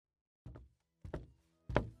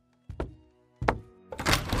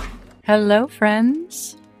Hello,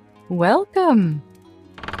 friends. Welcome.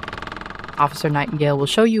 Officer Nightingale will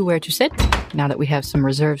show you where to sit now that we have some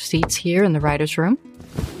reserved seats here in the writer's room.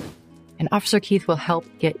 And Officer Keith will help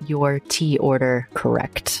get your tea order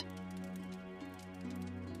correct.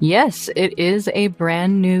 Yes, it is a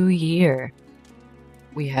brand new year.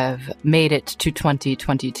 We have made it to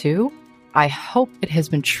 2022. I hope it has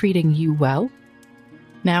been treating you well.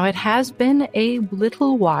 Now, it has been a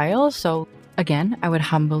little while, so again, I would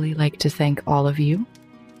humbly like to thank all of you,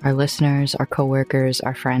 our listeners, our coworkers,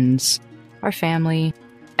 our friends, our family,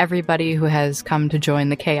 everybody who has come to join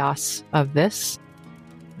the chaos of this.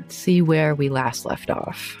 Let's see where we last left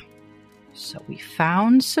off. So we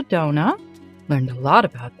found Sedona, learned a lot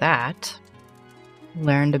about that,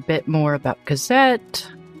 learned a bit more about Cosette,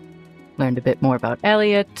 learned a bit more about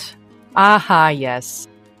Elliot. Aha, yes.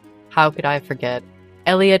 How could I forget?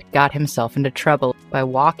 Elliot got himself into trouble by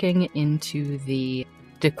walking into the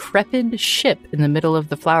decrepit ship in the middle of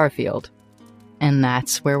the flower field. And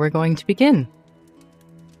that's where we're going to begin.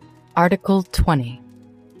 Article 20.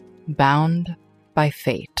 Bound by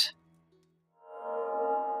Fate.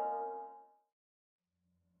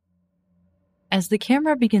 As the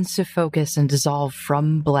camera begins to focus and dissolve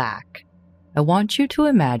from black, I want you to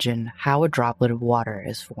imagine how a droplet of water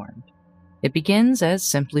is formed. It begins as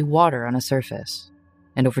simply water on a surface,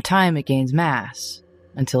 and over time it gains mass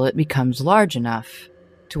until it becomes large enough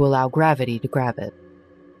to allow gravity to grab it.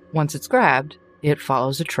 Once it's grabbed, it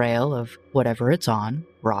follows a trail of whatever it's on,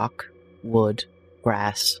 rock, wood,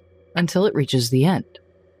 grass, until it reaches the end.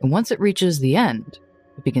 And once it reaches the end,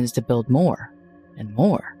 it begins to build more and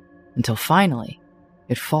more, until finally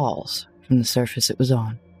it falls from the surface it was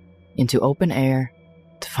on into open air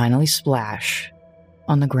to finally splash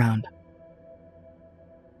on the ground.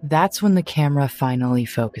 That's when the camera finally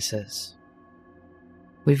focuses.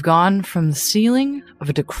 We've gone from the ceiling of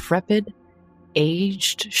a decrepit,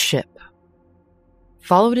 aged ship,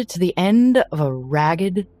 followed it to the end of a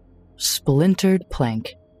ragged, splintered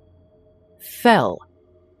plank, fell,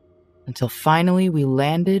 until finally we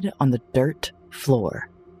landed on the dirt floor.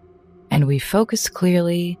 And we focus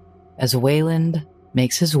clearly as Wayland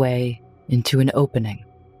makes his way into an opening.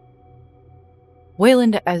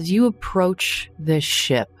 Wayland, as you approach this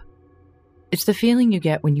ship, it's the feeling you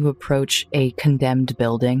get when you approach a condemned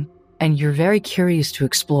building, and you're very curious to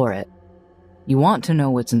explore it. You want to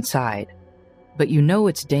know what's inside, but you know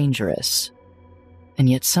it's dangerous, and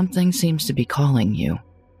yet something seems to be calling you.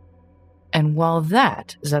 And while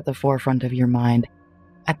that is at the forefront of your mind,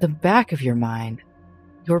 at the back of your mind,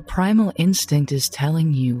 your primal instinct is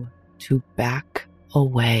telling you to back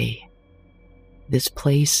away. This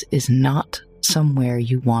place is not somewhere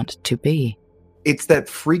you want to be. It's that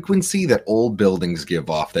frequency that old buildings give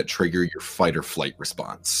off that trigger your fight or flight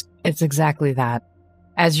response. It's exactly that.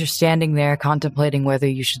 As you're standing there contemplating whether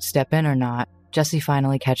you should step in or not, Jesse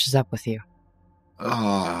finally catches up with you.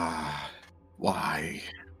 Why?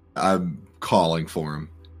 I'm calling for him.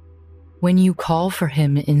 When you call for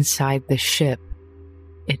him inside the ship,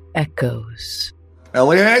 it echoes.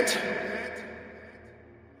 Elliot?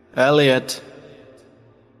 Elliot.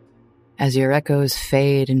 As your echoes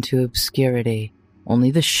fade into obscurity,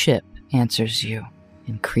 only the ship answers you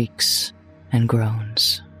in creaks and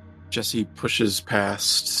groans. Jesse pushes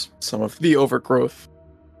past some of the overgrowth.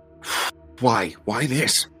 Why? Why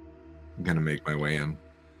this? I'm gonna make my way in.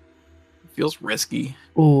 It feels risky.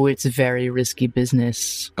 Ooh, it's very risky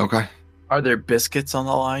business. Okay. Are there biscuits on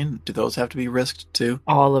the line? Do those have to be risked too?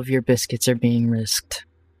 All of your biscuits are being risked.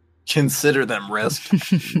 Consider them risked.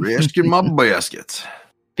 Risking my biscuits.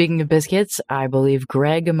 Speaking of biscuits, I believe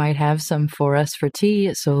Greg might have some for us for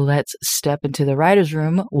tea, so let's step into the writer's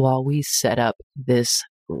room while we set up this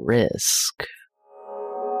risk.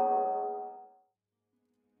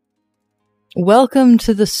 Welcome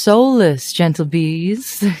to the Soulless, gentle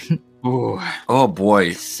bees. Ooh. Oh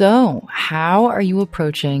boy. So, how are you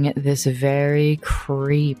approaching this very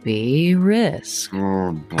creepy risk?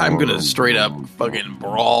 I'm gonna straight up fucking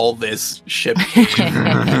brawl this ship.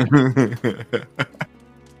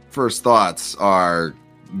 First thoughts are,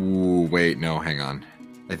 wait, no, hang on.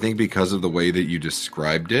 I think because of the way that you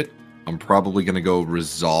described it, I'm probably going to go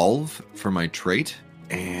resolve for my trait.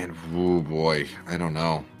 And, oh boy, I don't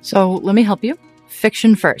know. So, let me help you.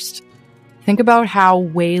 Fiction first. Think about how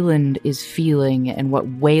Wayland is feeling and what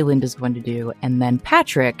Wayland is going to do, and then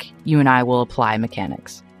Patrick, you and I will apply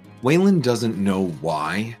mechanics. Wayland doesn't know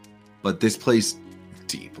why, but this place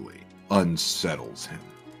deeply unsettles him.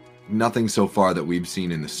 Nothing so far that we've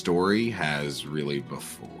seen in the story has really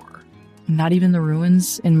before. Not even the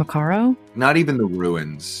ruins in Makaro? Not even the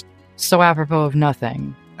ruins. So apropos of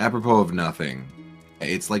nothing. Apropos of nothing.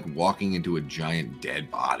 It's like walking into a giant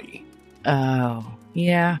dead body. Oh,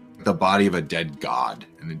 yeah, The body of a dead god,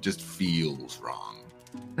 and it just feels wrong.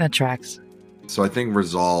 that tracks. So I think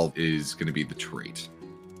resolve is going to be the trait.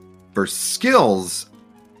 For skills,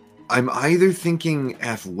 I'm either thinking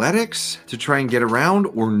athletics to try and get around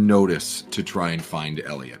or notice to try and find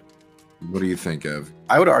Elliot. What do you think of?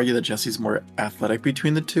 I would argue that Jesse's more athletic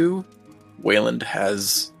between the two. Wayland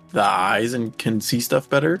has the eyes and can see stuff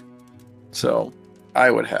better. So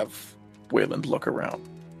I would have Wayland look around.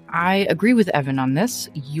 I agree with Evan on this.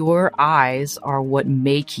 Your eyes are what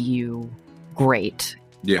make you great.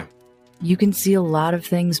 Yeah. You can see a lot of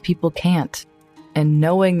things people can't. And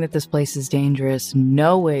knowing that this place is dangerous,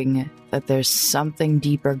 knowing that there's something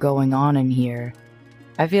deeper going on in here,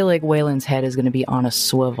 I feel like Wayland's head is going to be on a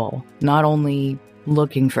swivel. Not only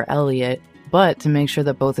looking for Elliot, but to make sure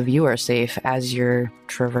that both of you are safe as you're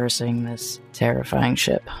traversing this terrifying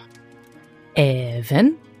ship.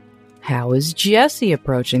 Evan, how is Jesse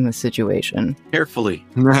approaching the situation? Carefully.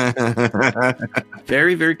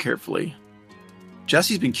 Very, very carefully.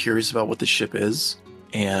 Jesse's been curious about what the ship is,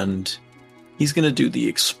 and he's going to do the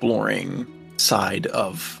exploring side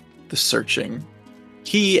of the searching.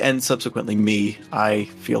 He, and subsequently me, I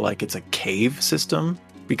feel like it's a cave system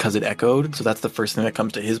because it echoed, so that's the first thing that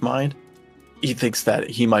comes to his mind. He thinks that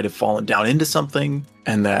he might have fallen down into something,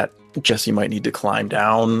 and that Jesse might need to climb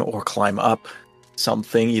down or climb up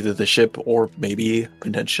something, either the ship or maybe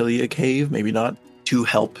potentially a cave, maybe not, to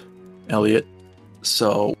help Elliot.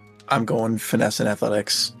 So I'm going finesse and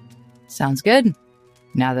athletics. Sounds good.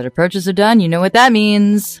 Now that approaches are done, you know what that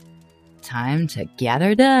means. Time to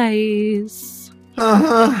gather dice.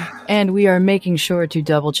 And we are making sure to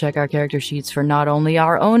double check our character sheets for not only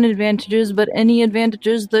our own advantages, but any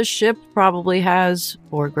advantages the ship probably has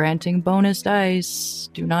for granting bonus dice.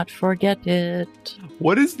 Do not forget it.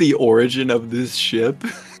 What is the origin of this ship?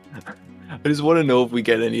 I just want to know if we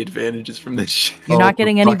get any advantages from this ship. You're not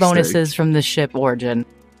getting any fuck's bonuses sake. from the ship origin.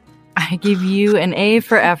 I give you an A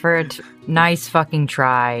for effort. Nice fucking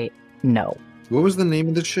try. No. What was the name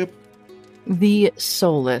of the ship? The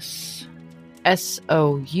Solus.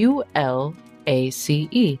 Soulace.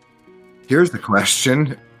 Here's the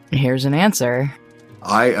question. Here's an answer.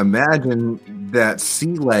 I imagine that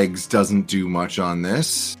sea legs doesn't do much on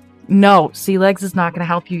this. No, sea legs is not going to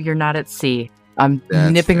help you. You're not at sea. I'm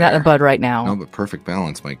That's nipping that in the fair. bud right now. No, but perfect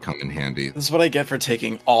balance might come in handy. This is what I get for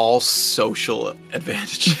taking all social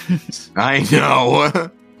advantages. I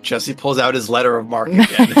know. Jesse pulls out his letter of marque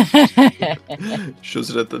again.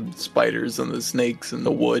 Shows it at the spiders and the snakes and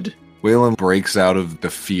the wood. Waylon breaks out of the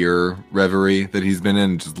fear reverie that he's been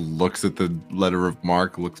in, just looks at the letter of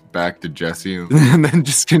marque, looks back to Jesse, and then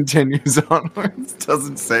just continues onwards.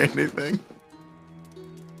 Doesn't say anything.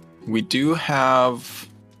 We do have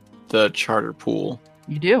the charter pool.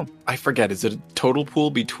 You do. I forget, is it a total pool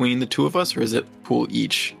between the two of us, or is it pool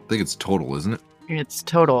each? I think it's total, isn't it? It's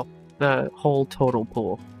total. The whole total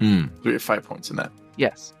pool. We have 5 points in that.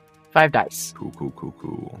 Yes. 5 dice.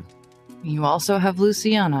 Cool. You also have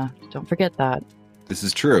Luciana. Don't forget that. This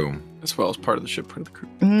is true. As well as part of the ship, part of the crew.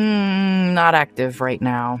 Not active right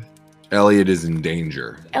now. Elliot is in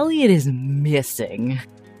danger. Elliot is missing.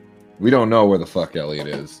 We don't know where the fuck Elliot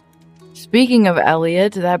is. Speaking of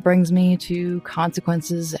Elliot, that brings me to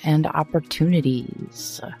consequences and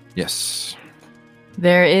opportunities. Yes.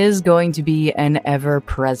 There is going to be an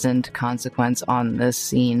ever-present consequence on this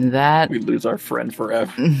scene that... We lose our friend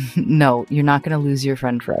forever. No, you're not going to lose your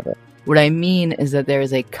friend forever. What I mean is that there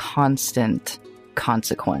is a constant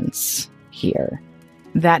consequence here.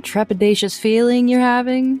 That trepidatious feeling you're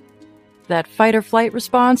having, that fight or flight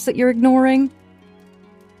response that you're ignoring,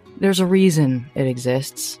 there's a reason it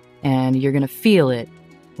exists, and you're going to feel it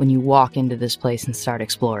when you walk into this place and start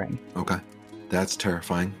exploring. Okay. That's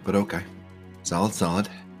terrifying, but okay. Solid.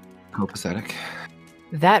 Copacetic.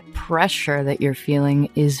 That pressure that you're feeling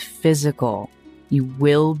is physical. You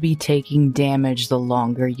will be taking damage the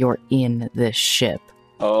longer you're in this ship.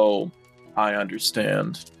 Oh, I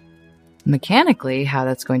understand. Mechanically, how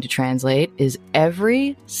that's going to translate is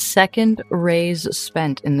every second raise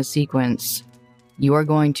spent in the sequence, you are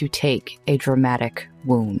going to take a dramatic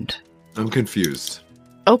wound. I'm confused.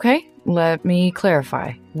 Okay, let me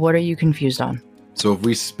clarify. What are you confused on? So if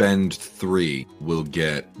we spend 3, we'll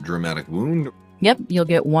get dramatic wound Yep, you'll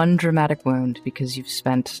get 1 dramatic wound because you've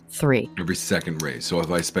spent 3. every second raise. So if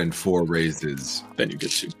I spend 4 raises, Then you get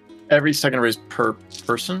 2. Every second raise per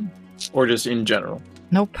person, or just in general?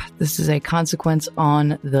 Nope, this is a consequence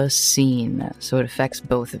on the scene, so it affects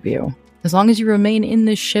both of you. As long as you remain in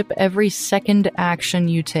this ship, every second action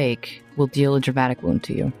you take will deal a dramatic wound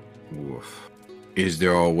to you. oof. Is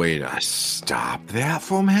there a way to stop that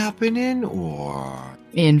from happening, or?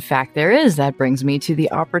 In fact, there is. That brings me to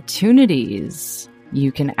the opportunities.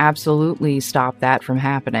 You can absolutely stop that from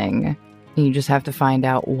happening. You just have to find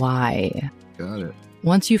out why. Got it.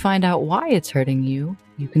 Once you find out why it's hurting you,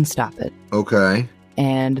 you can stop it. Okay.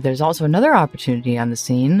 And there's also another opportunity on the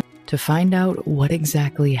scene to find out what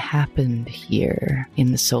exactly happened here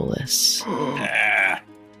in the Solus.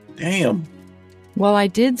 Damn. While I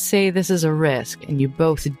did say this is a risk, and you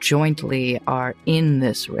both jointly are in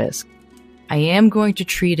this risk, I am going to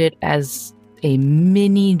treat it as a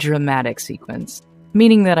mini dramatic sequence,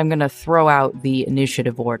 meaning that I'm going to throw out the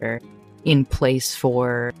initiative order in place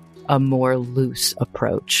for a more loose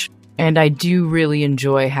approach. And I do really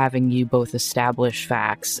enjoy having you both establish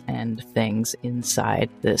facts and things inside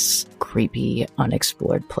this creepy,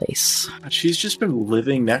 unexplored place. She's just been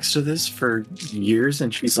living next to this for years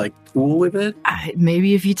and she's like cool with it.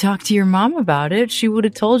 Maybe if you talked to your mom about it, she would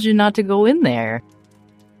have told you not to go in there.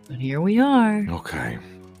 But here we are. Okay.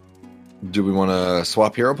 Do we want to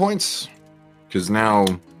swap hero points? Because now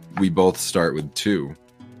we both start with 2.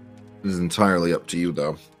 This is entirely up to you,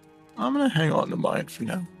 though. I'm going to hang on to mine for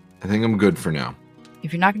now. I think I'm good for now.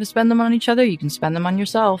 If you're not going to spend them on each other, you can spend them on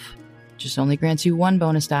yourself. Just only grants you 1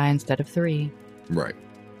 bonus die instead of 3. Right.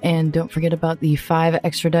 And don't forget about the 5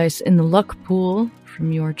 extra dice in the luck pool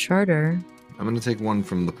from your charter. I'm going to take 1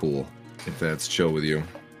 from the pool, if that's chill with you.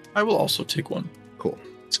 I will also take 1. Cool.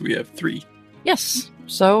 So we have 3. Yes.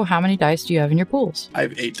 So how many dice do you have in your pools? I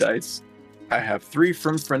have 8 dice. I have 3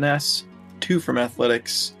 from Finesse, 2 from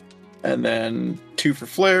Athletics, and then 2 for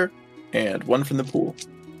Flair, and 1 from the pool.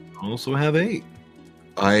 Also have 8.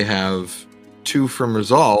 I have 2 from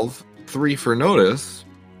Resolve, 3 for Notice,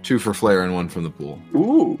 2 for Flair, and 1 from the pool.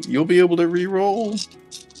 Ooh, you'll be able to re-roll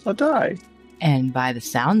a die. And by the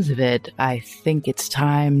sounds of it, I think it's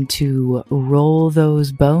time to roll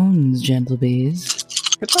those bones, gentlebees.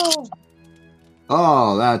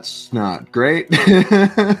 Oh, that's not great.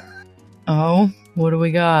 Oh, what do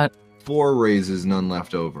we got? 4 raises, none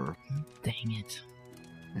left over. Dang it.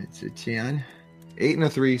 That's a 10. 8 and a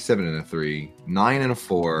 3, 7 and a 3, 9 and a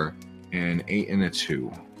 4, and 8 and a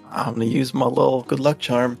 2. I'm going to use my little good luck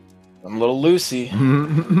charm. I'm a little loosey.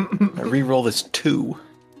 I re-roll this 2.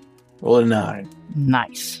 Roll a 9.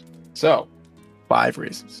 Nice. So, 5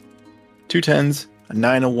 raises. 2 10s, a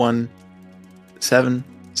 9, a 1, 7,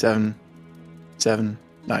 7, 7,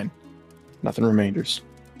 9. Nothing remainders.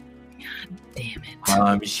 Damn it.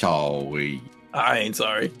 I'm sorry. I ain't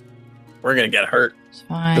sorry. We're going to get hurt. It's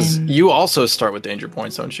Because fine. you also start with danger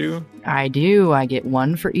points, don't you? I do. I get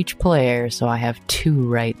 1 for each player, so I have 2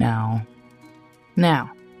 right now.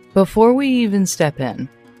 Now, before we even step in,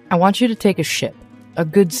 I want you to take a ship. A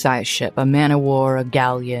good-sized ship. A man-of-war, a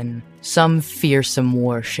galleon, some fearsome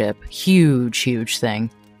warship. Huge, huge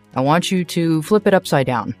thing. I want you to flip it upside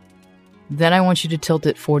down. Then I want you to tilt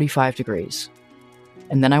it 45 degrees.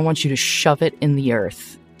 And then I want you to shove it in the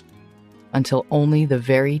earth until only the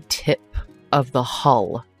very tip of the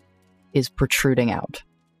hull is protruding out.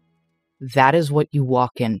 That is what you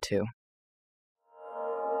walk into.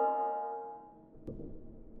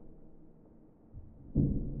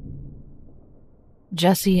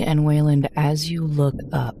 Jesse and Wayland, as you look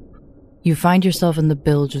up, you find yourself in the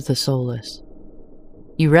bilge of the Solus.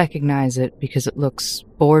 You recognize it because it looks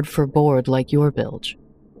board for board like your bilge.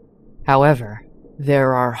 However,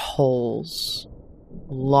 there are holes,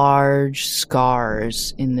 large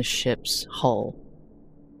scars in the ship's hull.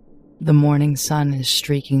 The morning sun is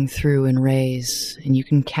streaking through in rays, and you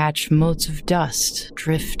can catch motes of dust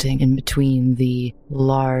drifting in between the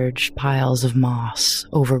large piles of moss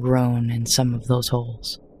overgrown in some of those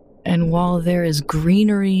holes. And while there is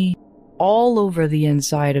greenery all over the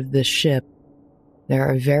inside of this ship, there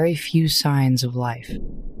are very few signs of life.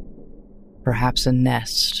 Perhaps a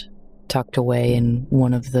nest tucked away in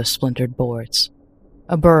one of the splintered boards.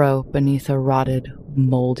 A burrow beneath a rotted,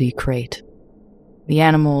 moldy crate. The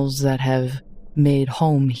animals that have made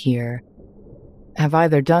home here have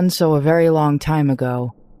either done so a very long time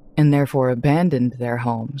ago and therefore abandoned their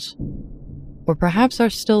homes, or perhaps are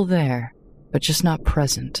still there, but just not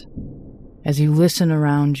present. As you listen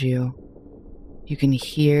around you, you can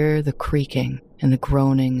hear the creaking and the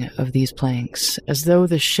groaning of these planks, as though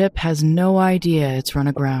the ship has no idea it's run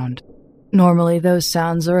aground. Normally, those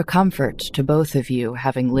sounds are a comfort to both of you,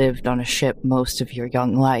 having lived on a ship most of your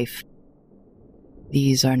young life.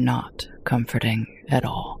 These are not comforting at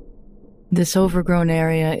all. This overgrown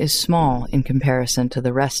area is small in comparison to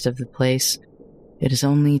the rest of the place. It is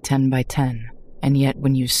only 10 by 10, and yet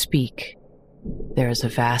when you speak, there is a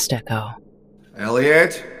vast echo.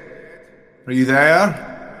 Elliot? Are you there?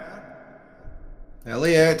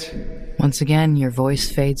 Elliot! Once again, your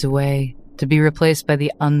voice fades away, to be replaced by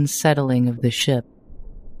the unsettling of the ship.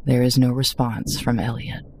 There is no response from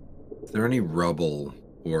Elliot. Is there any rubble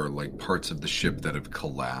or parts of the ship that have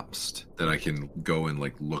collapsed that I can go and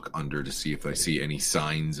look under to see if I see any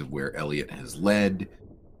signs of where Elliot has led?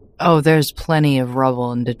 Oh, there's plenty of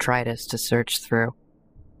rubble and detritus to search through.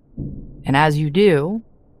 And as you do,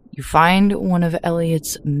 you find one of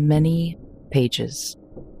Elliot's many pages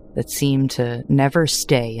that seem to never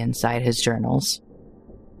stay inside his journals.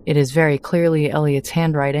 It is very clearly Elliot's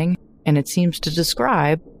handwriting, and it seems to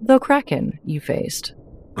describe the Kraken you faced.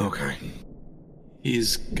 Okay.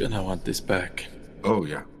 He's gonna want this back. Oh,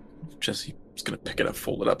 yeah. Jesse's gonna pick it up,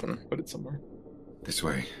 fold it up, and put it somewhere. This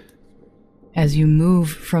way. As you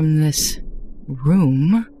move from this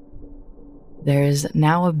room, there is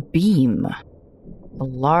now a beam, a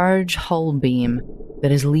large hull beam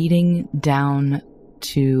that is leading down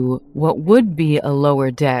to what would be a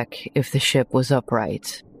lower deck if the ship was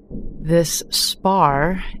upright. This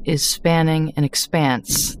spar is spanning an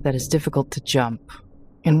expanse that is difficult to jump,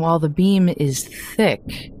 and while the beam is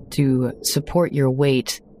thick to support your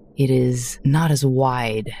weight, it is not as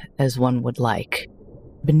wide as one would like.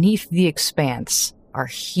 Beneath the expanse are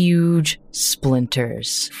huge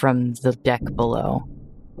splinters from the deck below,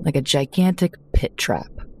 like a gigantic pit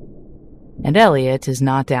trap. And Elliot is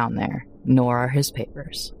not down there, nor are his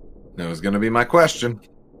papers. That was going to be my question.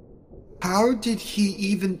 How did he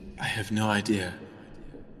even... I have no idea.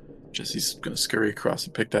 Jesse's gonna scurry across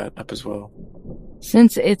and pick that up as well.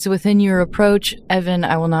 Since it's within your approach, Evan,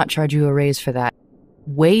 I will not charge you a raise for that.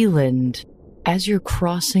 Wayland, as you're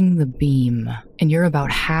crossing the beam, and you're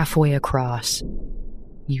about halfway across,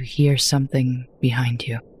 you hear something behind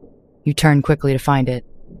you. You turn quickly to find it.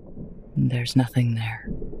 There's nothing there.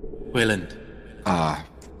 Wayland.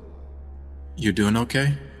 You doing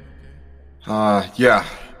okay? Yeah.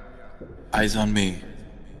 Eyes on me.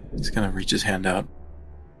 He's gonna reach his hand out.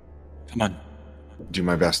 Come on. Do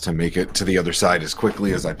my best to make it to the other side as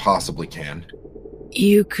quickly as I possibly can.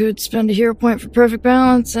 You could spend a hero point for perfect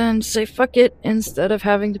balance and say fuck it instead of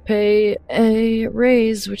having to pay a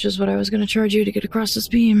raise, which is what I was going to charge you to get across this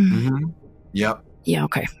beam. Mm-hmm. Yep. Yeah,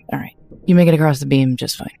 okay. All right. You make it across the beam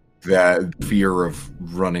just fine. That fear of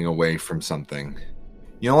running away from something.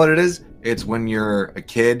 You know what it is? It's when you're a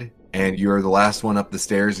kid and you're the last one up the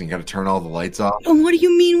stairs and you gotta turn all the lights off. Oh, what do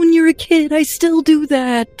you mean when you're a kid? I still do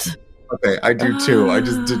that. Okay, I do too. I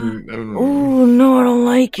just didn't... Oh, no, I don't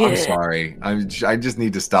like it. I'm sorry. I just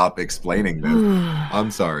need to stop explaining this.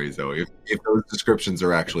 I'm sorry, Zoe. If those descriptions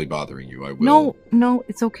are actually bothering you, I will... No,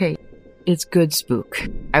 it's okay. It's good spook.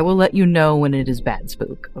 I will let you know when it is bad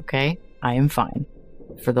spook, okay? I am fine.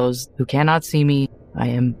 For those who cannot see me, I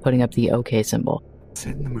am putting up the okay symbol.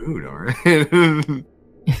 Set in the mood, alright?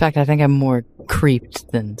 In fact, I think I'm more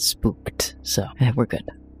creeped than spooked, so we're good.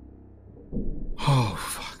 Oh,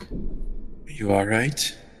 fuck. You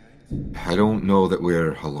alright? I don't know that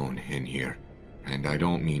we're alone in here, and I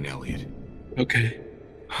don't mean Elliot. Okay.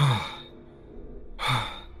 I'm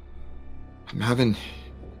having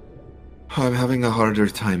a harder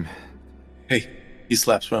time. Hey, he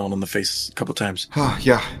slaps Wayland on the face a couple times.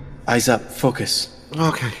 Yeah. Eyes up, focus.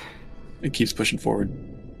 Okay. It keeps pushing forward.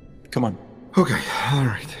 Come on. Okay,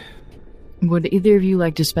 alright. Would either of you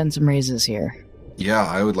like to spend some raises here? Yeah,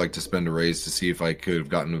 I would like to spend a raise to see if I could have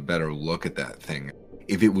gotten a better look at that thing.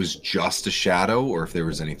 If it was just a shadow, or if there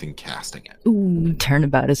was anything casting it. Ooh,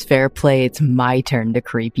 turnabout is fair play. It's my turn to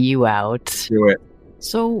creep you out. Do it.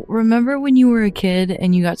 So, remember when you were a kid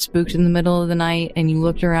and you got spooked in the middle of the night and you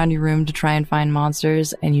looked around your room to try and find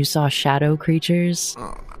monsters and you saw shadow creatures? Oh,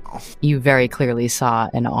 no. You very clearly saw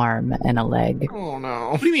an arm and a leg. Oh, no.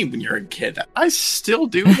 What do you mean when you're a kid? I still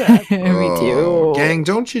do that. Me too. Gang,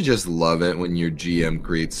 don't you just love it when your GM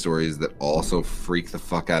creates stories that also freak the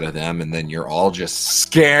fuck out of them and then you're all just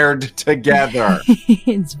scared together?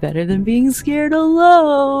 It's better than being scared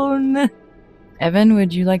alone. Evan,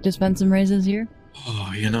 would you like to spend some raises here? Oh,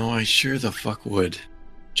 I sure the fuck would.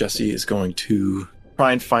 Jesse is going to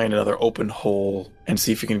try and find another open hole and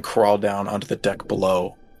see if he can crawl down onto the deck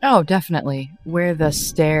below. Oh, definitely. Where the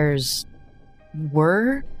stairs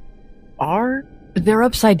are, they're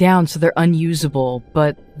upside down, so they're unusable,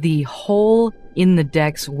 but the hole in the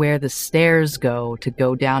decks where the stairs go to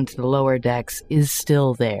go down to the lower decks is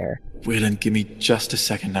still there. Wayland, give me just a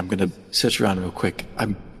second. I'm gonna search around real quick.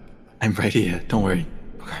 I'm right here. Don't worry.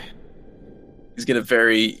 Okay. He's gonna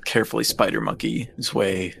very carefully spider monkey his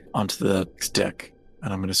way onto the deck,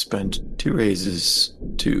 and I'm gonna spend 2 raises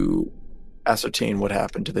to ascertain what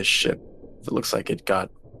happened to this ship. If it looks like it got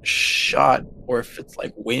shot, or if it's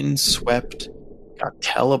like wind swept, got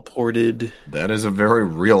teleported. That is a very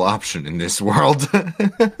real option in this world.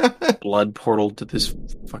 Blood portal to this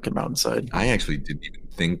fucking mountainside. I actually didn't even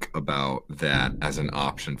think about that as an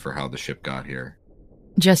option for how the ship got here.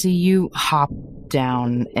 Jesse, you hop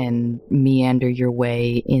down and meander your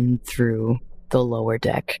way in through the lower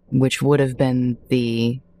deck, which would have been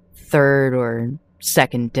the third or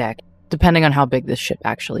second deck, depending on how big this ship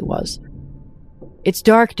actually was. It's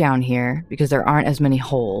dark down here because there aren't as many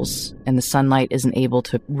holes, and the sunlight isn't able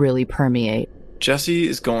to really permeate. Jesse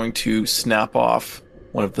is going to snap off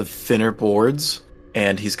one of the thinner boards,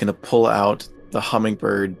 and he's going to pull out the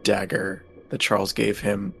hummingbird dagger that Charles gave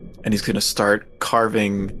him, and he's going to start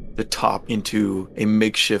carving the top into a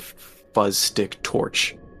makeshift fuzz stick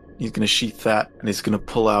torch. He's going to sheath that, and he's going to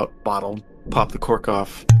pull out bottle, pop the cork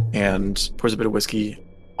off, and pours a bit of whiskey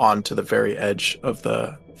onto the very edge of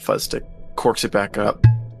the fuzz stick, corks it back up,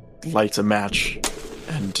 lights a match,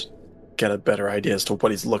 and get a better idea as to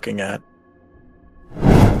what he's looking at.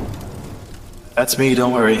 That's me,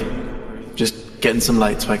 don't worry. Just getting some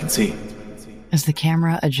light so I can see. As the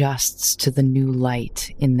camera adjusts to the new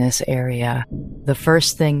light in this area, the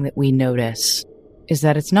first thing that we notice is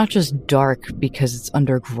that it's not just dark because it's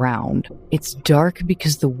underground. It's dark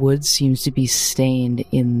because the wood seems to be stained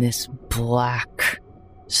in this black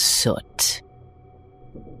soot.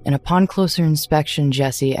 And upon closer inspection,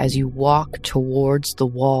 Jesse, as you walk towards the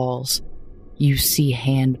walls, you see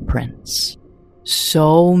handprints.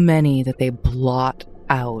 So many that they blot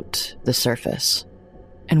out the surface.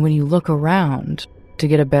 And when you look around to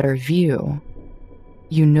get a better view,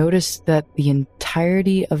 you notice that the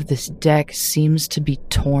entirety of this deck seems to be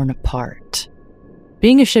torn apart.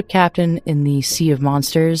 Being a ship captain in the Sea of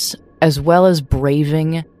Monsters, as well as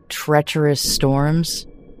braving treacherous storms,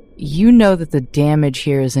 you know that the damage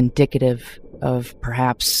here is indicative of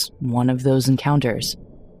perhaps one of those encounters,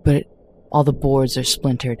 but all the boards are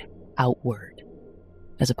splintered outward,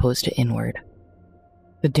 as opposed to inward.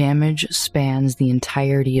 The damage spans the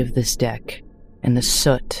entirety of this deck, and the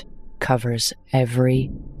soot covers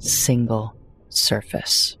every single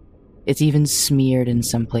surface. It's even smeared in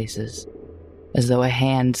some places, as though a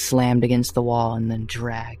hand slammed against the wall and then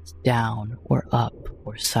dragged down or up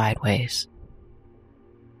or sideways.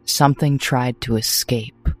 Something tried to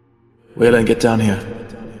escape. Waylon, get down here.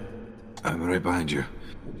 I'm right behind you.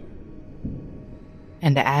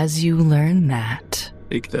 And as you learn that,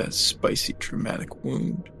 Take that spicy traumatic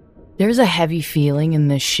wound. there's a heavy feeling in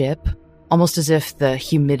this ship, almost as if the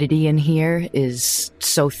humidity in here is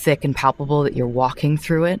so thick and palpable that you're walking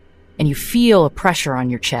through it, and you feel a pressure on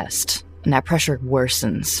your chest, and that pressure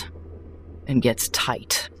worsens and gets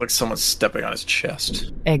tight. Like someone's stepping on his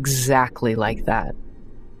chest. Exactly like that.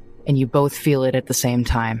 And you both feel it at the same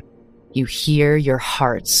time. You hear your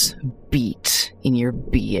hearts beat in your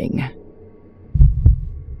being.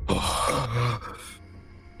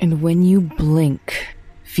 And when you blink,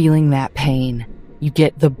 feeling that pain, you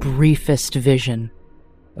get the briefest vision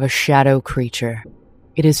of a shadow creature.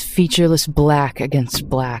 It is featureless black against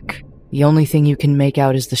black. The only thing you can make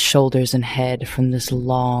out is the shoulders and head from this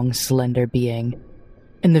long, slender being.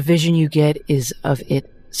 And the vision you get is of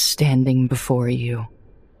it standing before you,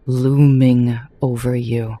 looming over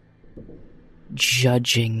you,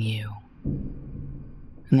 judging you.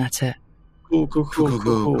 And that's it. Cool.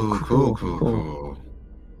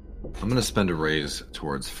 I'm going to spend a raise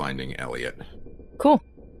towards finding Elliot. Cool.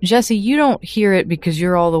 Jesse, you don't hear it because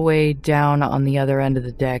you're all the way down on the other end of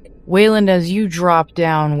the deck. Wayland, as you drop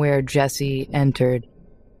down where Jesse entered,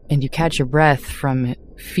 and you catch your breath from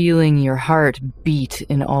feeling your heart beat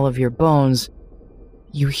in all of your bones,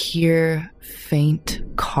 you hear faint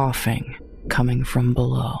coughing coming from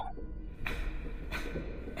below.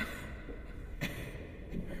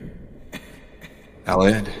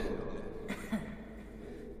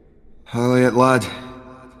 Elliot, lad.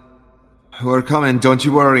 We're coming, don't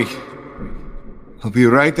you worry. I'll be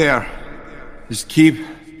right there. Just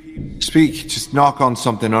speak, just knock on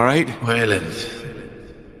something, alright? Wayland.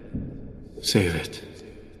 Save it.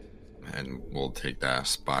 And we'll take that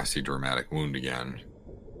spicy dramatic wound again.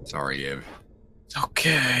 Sorry, Eve. It's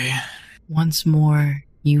okay. Once more,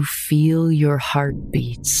 you feel your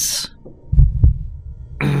heartbeats.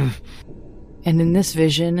 And in this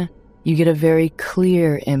vision, you get a very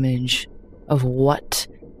clear image of what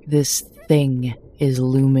this thing is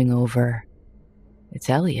looming over. It's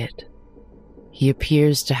Elliot. He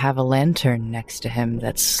appears to have a lantern next to him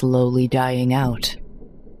that's slowly dying out.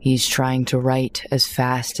 He's trying to write as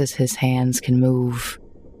fast as his hands can move.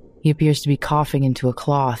 He appears to be coughing into a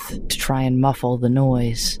cloth to try and muffle the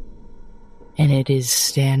noise. And it is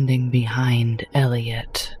standing behind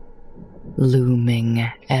Elliot. looming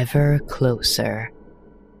ever closer.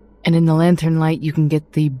 And in the lantern light, you can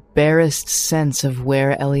get the barest sense of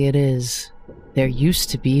where Elliot is. There used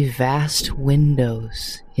to be vast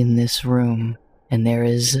windows in this room, and there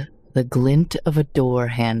is the glint of a door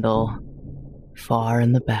handle far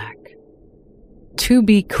in the back. To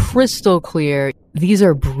be crystal clear, these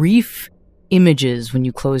are brief images when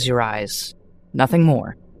you close your eyes. Nothing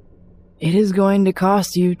more. It is going to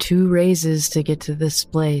cost you 2 raises to get to this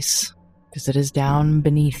place, because it is down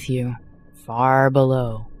beneath you, far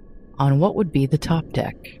below, on what would be the top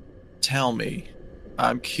deck. Tell me.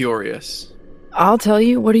 I'm curious. I'll tell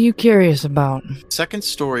you, what are you curious about? Second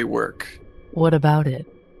story work. What about it?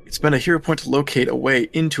 It's been a hero point to locate a way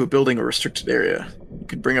into a building or restricted area. You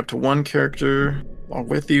could bring up to 1 character along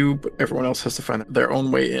with you, but everyone else has to find their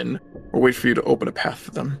own way in, or wait for you to open a path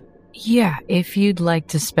for them. Yeah, if you'd like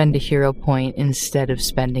to spend a hero point instead of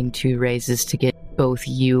spending 2 raises to get both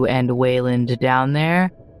you and Wayland down there.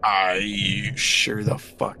 I sure the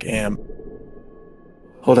fuck am.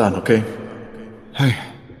 Hold on, okay? Hey.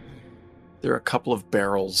 There are a couple of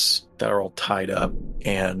barrels that are all tied up,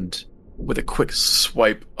 and with a quick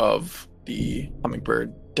swipe of the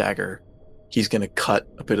hummingbird dagger, he's going to cut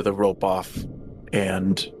a bit of the rope off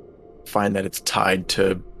and find that it's tied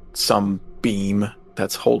to some beam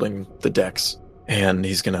that's holding the decks. And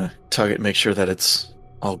he's going to tug it, make sure that it's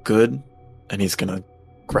all good, and he's going to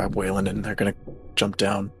grab Wayland, and they're going to jump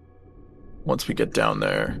down. Once we get down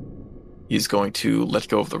there, he's going to let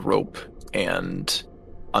go of the rope and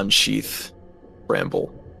unsheath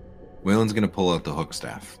Bramble. Wayland's going to pull out the hook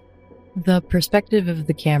staff. The perspective of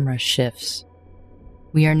the camera shifts.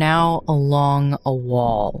 We are now along a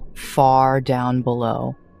wall far down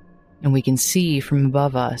below, and we can see from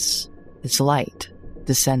above us this light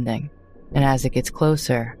descending. And as it gets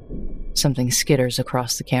closer, something skitters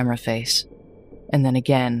across the camera face. And then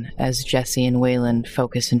again, as Jesse and Wayland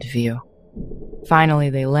focus into view. Finally,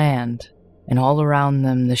 they land, and all around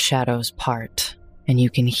them the shadows part, and you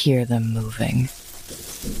can hear them moving.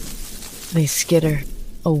 They skitter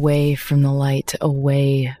away from the light,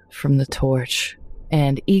 away from the torch.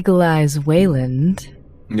 And Eagle Eyes Wayland,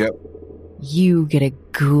 Yep. you get a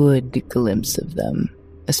good glimpse of them,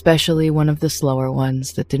 especially one of the slower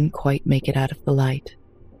ones that didn't quite make it out of the light.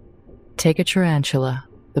 Take a tarantula,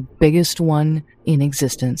 the biggest one in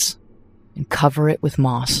existence, and cover it with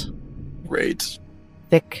moss. Great.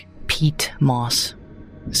 Thick peat moss,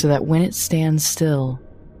 so that when it stands still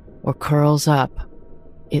or curls up,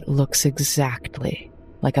 it looks exactly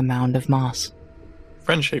like a mound of moss.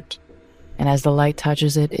 Friend-shaped. And as the light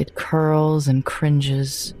touches it, it curls and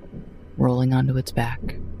cringes, rolling onto its back,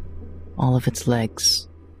 all of its legs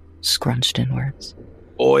scrunched inwards.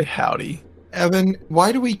 Boy, howdy. Evan,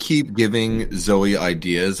 why do we keep giving Zoe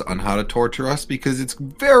ideas on how to torture us? Because it's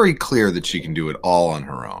very clear that she can do it all on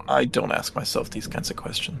her own. I don't ask myself these kinds of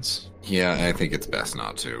questions. Yeah, I think it's best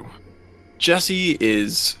not to. Jesse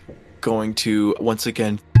is going to, once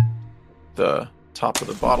again, the top of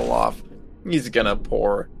the bottle off. He's going to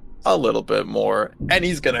pour a little bit more, and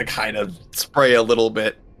he's going to kind of spray a little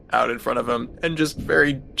bit out in front of him, and just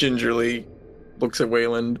very gingerly looks at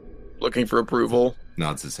Wayland, looking for approval.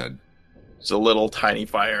 Nods his head. So a little tiny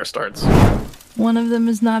fire starts. One of them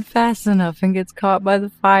is not fast enough and gets caught by the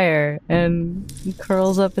fire and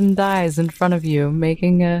curls up and dies in front of you,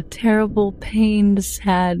 making a terrible, pained,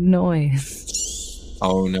 sad noise.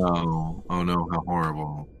 Oh no. Oh no, how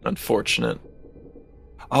horrible. Unfortunate.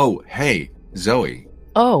 Oh, hey, Zoe.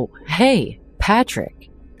 Oh, hey, Patrick.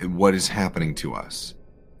 What is happening to us?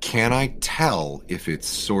 Can I tell if it's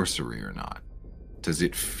sorcery or not? Does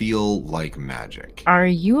it feel like magic? Are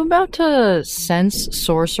you about to sense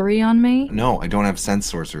sorcery on me? No, I don't have sense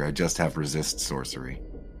sorcery. I just have resist sorcery.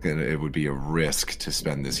 It would be a risk to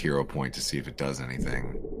spend this hero point to see if it does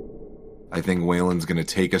anything. I think Wayland's going to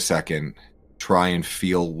take a second, try and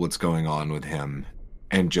feel what's going on with him,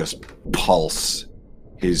 and just pulse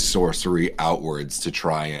his sorcery outwards to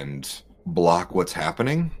try and block what's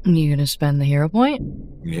happening. You gonna spend the hero point?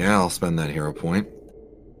 Yeah, I'll spend that hero point.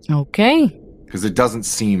 Okay. Because it doesn't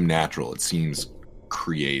seem natural. It seems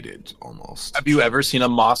created, almost. Have you ever seen a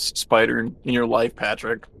moss spider in your life,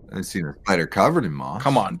 Patrick? I've seen a spider covered in moss.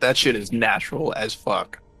 Come on, that shit is natural as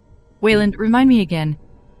fuck. Wayland, remind me again.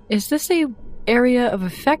 Is this a area of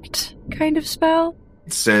effect kind of spell?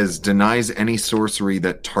 It says, denies any sorcery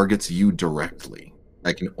that targets you directly.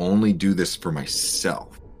 I can only do this for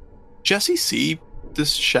myself. Jesse see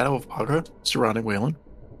this shadow of Paga surrounding Wayland?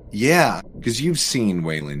 Yeah, because you've seen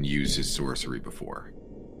Wayland use his sorcery before.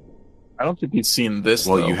 I don't think he's seen this,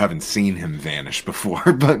 Well, though. you haven't seen him vanish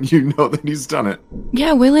before, but you know that he's done it.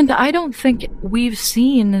 Yeah, Wayland, I don't think we've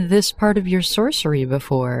seen this part of your sorcery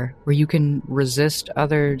before, where you can resist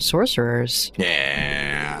other sorcerers.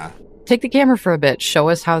 Yeah. Take the camera for a bit. Show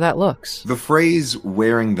us how that looks. The phrase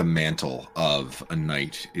wearing the mantle of a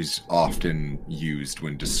knight is often used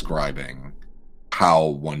when describing how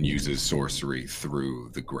one uses sorcery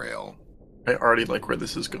through the Grail. I already like where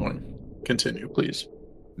this is going. Continue, please.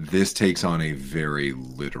 This takes on a very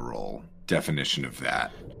literal definition of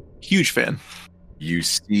that. Huge fan. You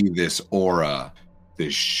see this aura,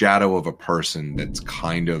 this shadow of a person that's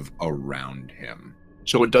kind of around him.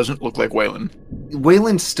 So it doesn't look like Wayland.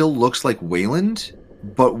 Wayland still looks like Wayland,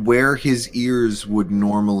 but where his ears would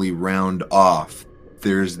normally round off,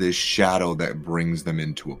 there's this shadow that brings them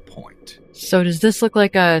into a point. So does this look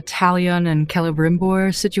like a Talion and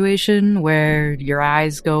Celebrimbor situation, where your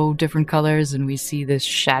eyes go different colors and we see this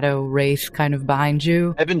shadow wraith kind of behind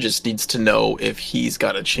you? Evan just needs to know if he's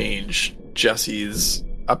got to change Jesse's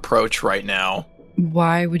approach right now.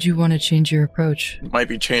 Why would you want to change your approach? Might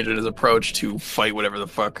be changing his approach to fight whatever the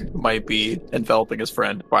fuck might be enveloping his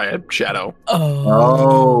friend by a shadow.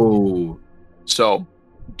 Oh. So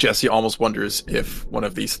Jesse almost wonders if one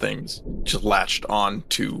of these things just latched on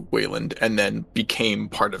to Wayland and then became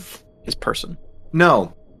part of his person.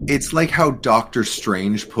 No. It's like how Doctor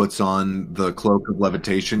Strange puts on the cloak of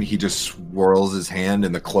levitation. He just swirls his hand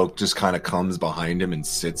and the cloak just kind of comes behind him and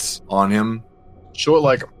sits on him. So it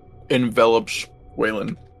like envelops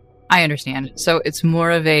Wayland. I understand. So it's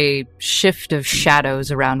more of a shift of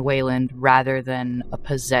shadows around Wayland rather than a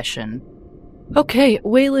possession. Okay,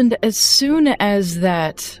 Wayland, as soon as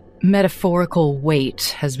that metaphorical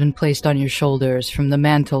weight has been placed on your shoulders from the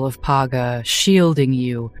mantle of Paga shielding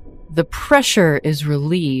you, the pressure is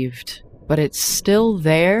relieved, but it's still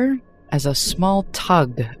there as a small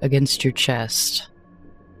tug against your chest.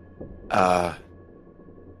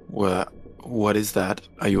 What is that?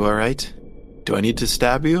 Are you alright? Do I need to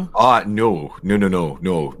stab you? No,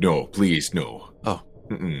 please, no. Oh.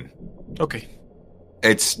 Mm-mm. Okay.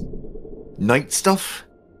 It's night stuff?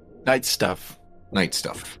 Night stuff. Night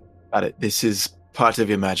stuff. Got it. This is part of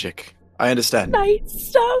your magic. I understand. Night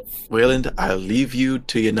stuff. Wayland, I'll leave you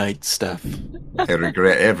to your night stuff. I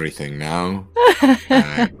regret everything now.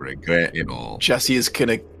 I regret it all. Jesse is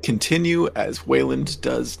gonna continue as Wayland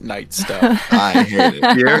does night stuff. I hate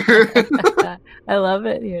it here. I love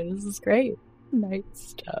it here. This is great. Night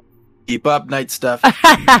stuff. Keep up, night stuff.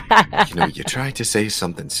 You know, you try to say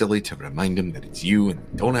something silly to remind him that it's you and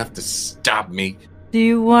don't have to stop me. Do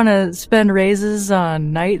you want to spend raises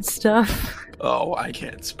on night stuff? Oh, I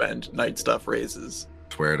can't spend night stuff raises.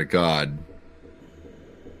 Swear to God.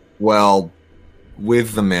 Well,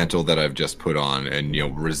 with the mantle that I've just put on and, you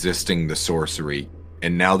know, resisting the sorcery,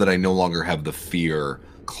 and now that I no longer have the fear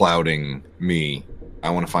clouding me, I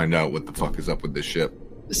want to find out what the fuck is up with this ship.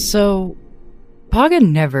 So, Paga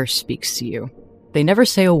never speaks to you. They never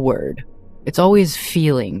say a word. It's always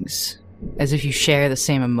feelings, as if you share the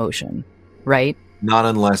same emotion, right? Not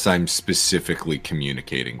unless I'm specifically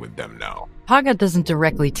communicating with them now. Paga doesn't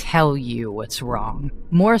directly tell you what's wrong.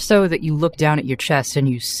 More so that you look down at your chest and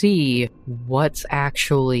you see what's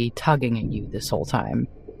actually tugging at you this whole time.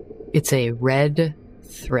 It's a red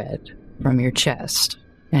thread from your chest,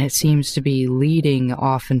 and it seems to be leading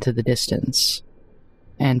off into the distance.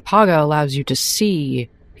 And Paga allows you to see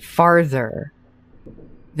farther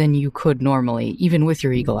than you could normally, even with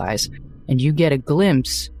your eagle eyes. And you get a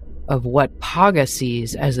glimpse of what Paga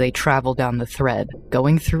sees as they travel down the thread,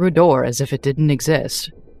 going through a door as if it didn't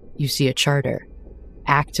exist. You see a charter,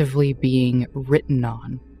 actively being written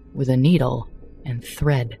on with a needle and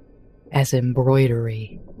thread as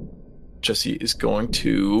embroidery. Jesse is going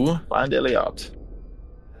to find Elliot.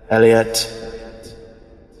 Elliot,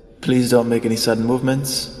 please don't make any sudden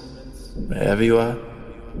movements, wherever you are.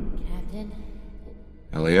 Captain?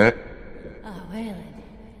 Elliot? Oh, Wayland.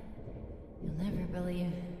 You'll never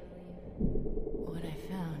believe what I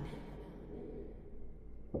found.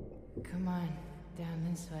 Come on, down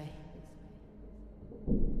this way.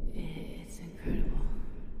 It's incredible.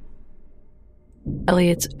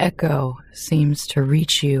 Elliot's echo seems to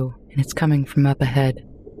reach you, and it's coming from up ahead.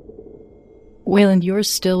 Wayland, you're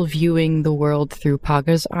still viewing the world through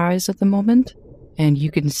Paga's eyes at the moment, and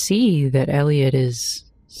you can see that Elliot is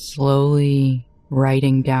slowly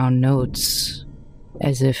writing down notes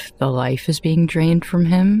as if the life is being drained from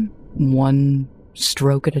him, one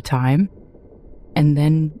stroke at a time. And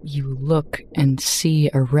then you look and see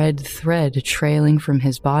a red thread trailing from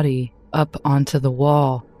his body up onto the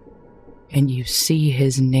wall, and you see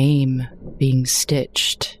his name being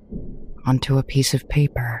stitched onto a piece of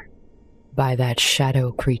paper. by that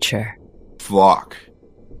shadow creature. Fuck.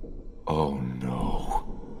 Oh no.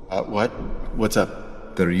 What? What's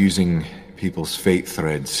up? They're using people's fate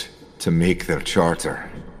threads to make their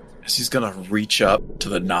charter. He's gonna reach up to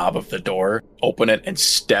the knob of the door, open it, and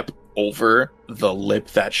step over the lip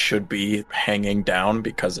that should be hanging down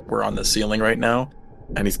because we're on the ceiling right now.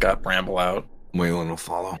 And he's got Bramble out. Waylon will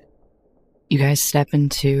follow. You guys step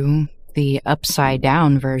into the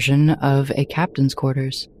upside-down version of a captain's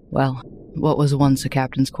quarters. Well, what was once a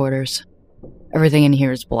captain's quarters. Everything in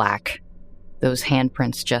here is black. Those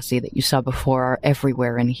handprints, Jesse, that you saw before are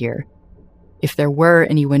everywhere in here. If there were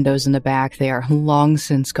any windows in the back, they are long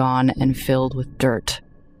since gone and filled with dirt.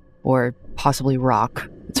 Or possibly rock.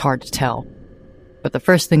 It's hard to tell. But the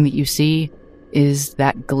first thing that you see is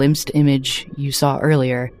that glimpsed image you saw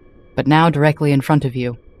earlier, but now directly in front of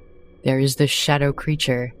you. There is this shadow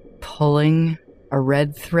creature pulling a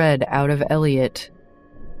red thread out of Elliot,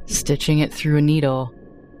 stitching it through a needle,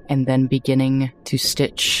 and then beginning to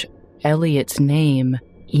stitch Elliot's name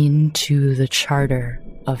into the charter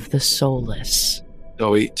of the Soulless.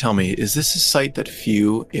 Zoe, tell me, is this a sight that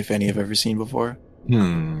few, if any, have ever seen before?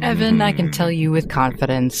 Evan, I can tell you with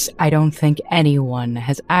confidence, I don't think anyone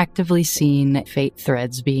has actively seen fate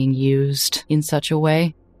threads being used in such a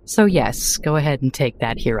way. So yes, go ahead and take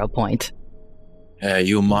that hero point. Hey,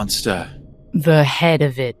 you monster. The head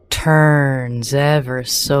of it turns ever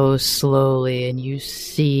so slowly, and you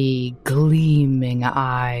see gleaming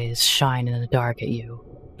eyes shine in the dark at you.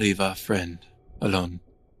 Leave our friend alone.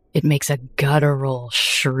 It makes a guttural,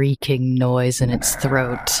 shrieking noise in its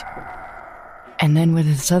throat. And then with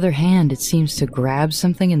its other hand, it seems to grab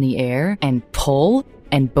something in the air and pull,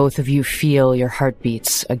 and both of you feel your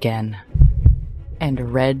heartbeats again.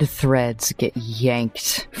 And red threads get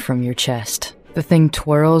yanked from your chest. The thing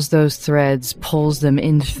twirls those threads, pulls them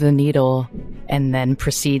into the needle, and then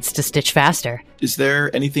proceeds to stitch faster. Is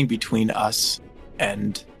there anything between us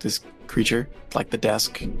and this creature? Like the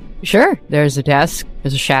desk? Sure, there's a desk.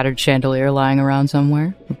 There's a shattered chandelier lying around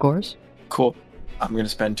somewhere, of course. Cool. I'm going to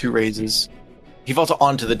spend 2 raises. He falls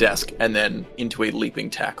onto the desk and then into a leaping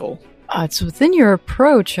tackle. It's within your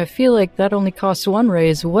approach. I feel like that only costs 1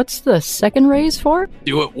 raise. What's the second raise for?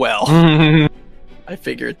 Do it well. I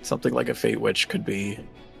figured something like a Fate Witch could be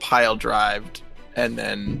pile drived and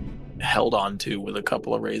then held onto with a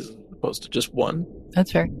couple of raises as opposed to just 1.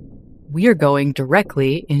 That's fair. We are going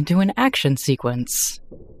directly into an action sequence.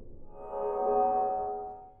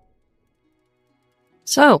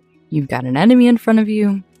 So, you've got an enemy in front of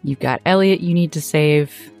you. You've got Elliot you need to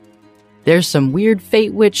save. There's some weird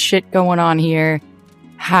Fate Witch shit going on here.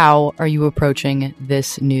 How are you approaching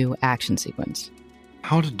this new action sequence?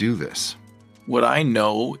 How to do this? Would I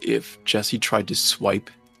know if Jesse tried to swipe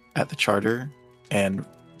at the charter and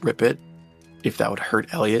rip it, if that would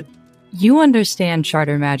hurt Elliot? You understand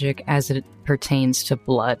charter magic as it pertains to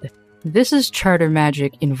blood. This is charter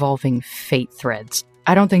magic involving fate threads.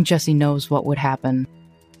 I don't think Jesse knows what would happen.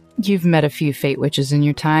 You've met a few Fate Witches in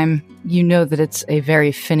your time. You know that it's a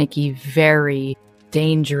very finicky, very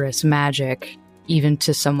dangerous magic, even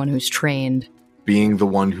to someone who's trained. Being the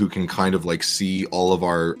one who can kind of like see all of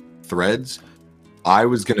our threads, I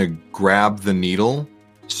was going to grab the needle,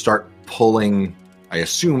 start pulling, I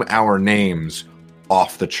assume, our names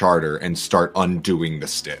off the charter and start undoing the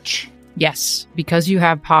stitch. Yes, because you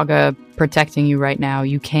have Paga protecting you right now,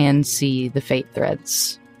 you can see the fate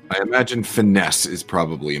threads. I imagine finesse is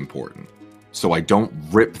probably important, so I don't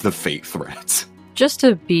rip the fate threads. Just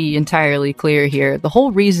to be entirely clear here, the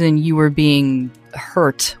whole reason you were being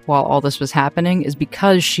hurt while all this was happening is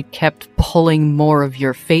because she kept pulling more of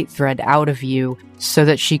your fate thread out of you so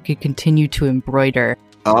that she could continue to embroider.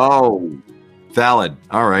 Oh, valid.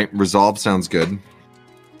 All right, resolve sounds good.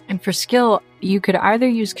 And for skill, you could either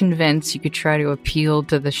use convince, you could try to appeal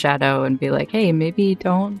to the shadow and be like, hey, maybe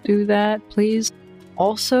don't do that, please.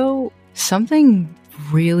 Also, something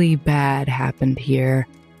really bad happened here,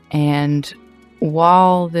 and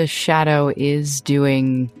while the shadow is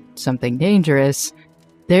doing something dangerous,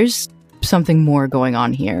 there's something more going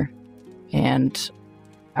on here, and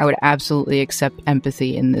I would absolutely accept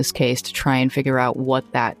empathy in this case to try and figure out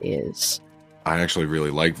what that is. I actually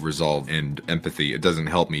really like resolve and empathy. It doesn't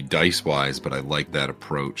help me dice-wise, but I like that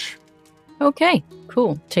approach. Okay,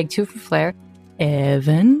 cool. Take 2 for flair.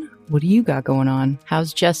 Evan, what do you got going on?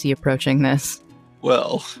 How's Jesse approaching this?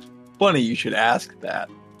 Well, funny you should ask that,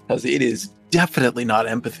 because it is definitely not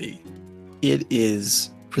empathy. It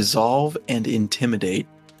is resolve and intimidate.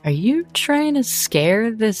 Are you trying to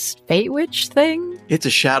scare this Fate Witch thing? It's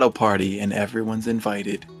a shadow party and everyone's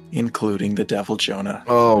invited, including the Devil Jonah.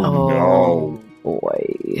 Oh no.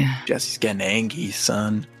 Boy. Jesse's getting angry,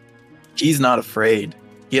 son. He's not afraid.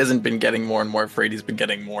 He hasn't been getting more and more afraid. He's been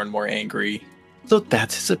getting more and more angry. So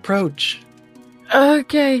that's his approach.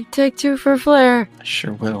 Okay, take 2 for flair. I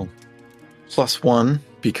sure will. +1,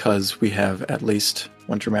 because we have at least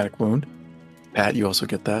 1 dramatic wound. Pat, you also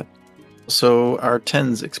get that. So our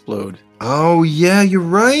 10s explode. Oh, yeah, you're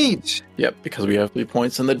right. Yep, because we have 3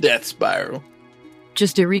 points in the death spiral.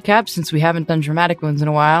 Just to recap, since we haven't done dramatic wounds in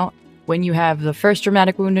a while, when you have the first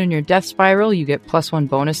dramatic wound in your death spiral, you get +1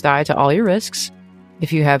 bonus die to all your risks.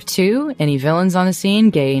 If you have 2, any villains on the scene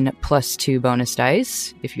gain +2 bonus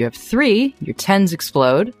dice. If you have 3, your 10s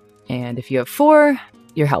explode. And if you have 4,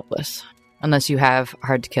 you're helpless. Unless you have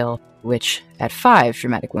hard to kill, which at 5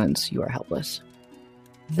 dramatic wounds, you are helpless.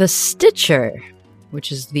 The Stitcher,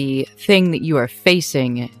 which is the thing that you are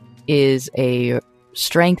facing, is a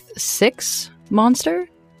strength 6 monster.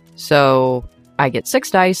 So I get 6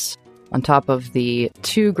 dice on top of the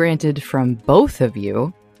 2 granted from both of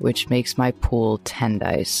you, which makes my pool 10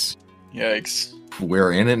 dice. Yikes.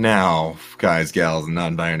 We're in it now, guys, gals, and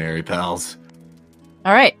non-binary pals.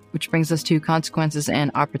 All right, which brings us to consequences and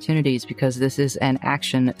opportunities, because this is an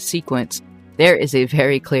action sequence. There is a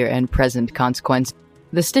very clear and present consequence.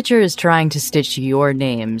 The Stitcher is trying to stitch your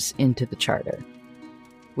names into the charter,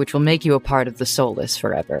 which will make you a part of the Soulless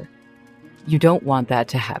forever. You don't want that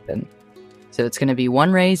to happen. So it's going to be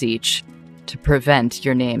 1 raise each to prevent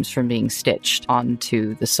your names from being stitched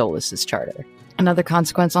onto the Soulless's charter. Another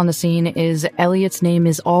consequence on the scene is Elliot's name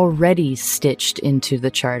is already stitched into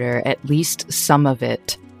the charter, at least some of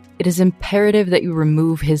it. It is imperative that you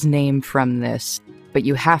remove his name from this, but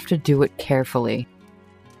you have to do it carefully.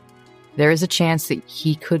 There is a chance that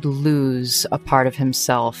he could lose a part of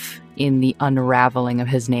himself in the unraveling of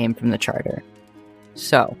his name from the charter.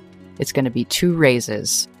 So, it's going to be 2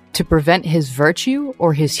 raises to prevent his virtue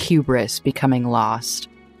or his hubris becoming lost.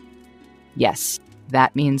 Yes,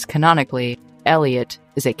 that means canonically, Elliot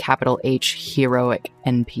is a capital H heroic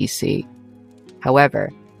NPC.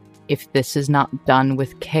 However, if this is not done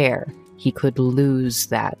with care, he could lose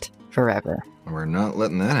that forever. We're not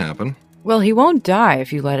letting that happen. Well, he won't die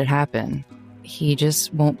if you let it happen. He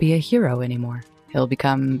just won't be a hero anymore. He'll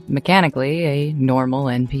become, mechanically, a normal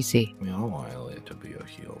NPC. We all want Elliot to be a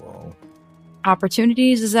hero.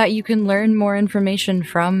 Opportunities is that you can learn more information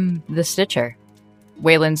from the Stitcher.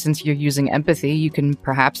 Waylon, since you're using empathy, you can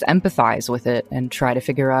perhaps empathize with it and try to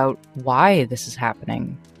figure out why this is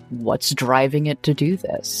happening. What's driving it to do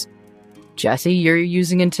this? Jesse, you're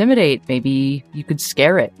using Intimidate. Maybe you could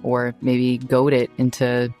scare it, or maybe goad it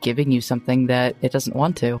into giving you something that it doesn't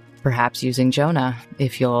want to. Perhaps using Jonah,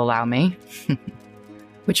 if you'll allow me.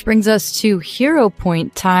 Which brings us to hero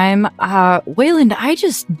point time. Wayland, I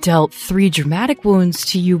just dealt 3 dramatic wounds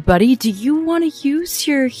to you, buddy. Do you want to use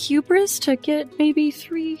your hubris to get maybe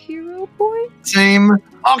 3 hero points? Same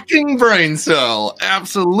fucking brain cell.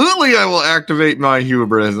 Absolutely, I will activate my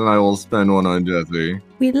hubris and I will spend 1 on Jesse.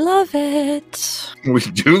 We love it. We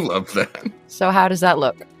do love that. So how does that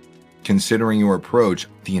look? Considering your approach,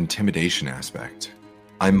 the intimidation aspect,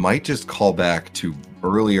 I might just call back to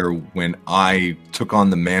earlier when I took on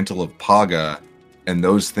the mantle of Paga and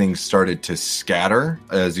those things started to scatter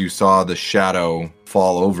as you saw the shadow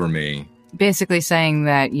fall over me. Basically saying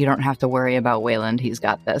that you don't have to worry about Wayland. He's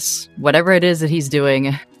got this. Whatever it is that he's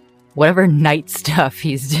doing, whatever night stuff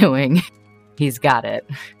he's doing, he's got it.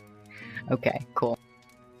 Okay, cool.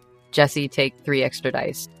 Jesse, take 3 extra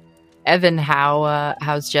dice. Evan,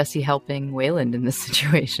 how's Jesse helping Wayland in this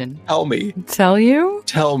situation? Tell me. Tell you?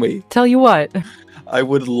 Tell me. Tell you what? I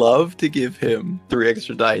would love to give him 3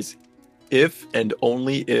 extra dice if and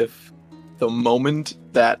only if the moment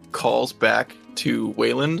that calls back to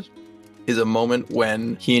Wayland is a moment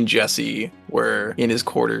when he and Jesse were in his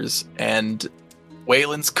quarters and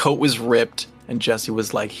Wayland's coat was ripped and Jesse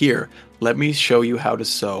was like, "Here, let me show you how to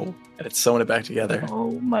sew." And it's sewing it back together.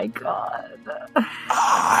 Oh my god.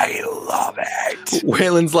 I love it.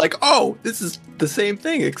 Wayland's like, "Oh, this is the same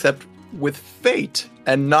thing except with fate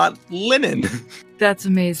and not linen." That's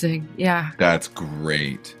amazing. Yeah. That's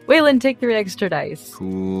great. Wayland, take 3 extra dice.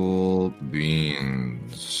 Cool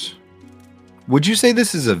beans. Would you say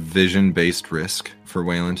this is a vision-based risk for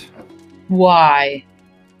Wayland? Why?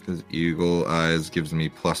 Because Eagle Eyes gives me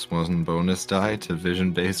 +1 bonus die to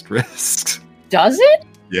vision-based risks. Does it?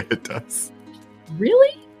 Yeah, it does.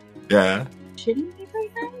 Really? Yeah. Shitting me right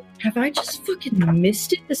now? Have I just fucking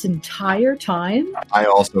missed it this entire time? I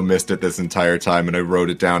also missed it this entire time, and I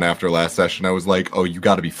wrote it down after last session. I was like, oh, you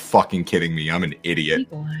gotta be fucking kidding me. I'm an idiot.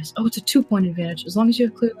 Equalize. Oh, it's a 2-point advantage. As long as you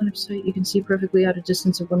have clear line of sight, you can see perfectly at a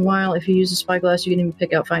distance of 1 mile. If you use a spyglass, you can even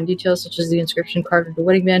pick out fine details, such as the inscription carved of the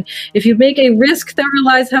wedding band. If you make a risk that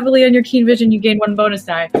relies heavily on your keen vision, you gain 1 bonus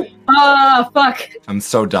die. Ah, fuck. I'm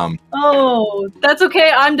so dumb. Oh, that's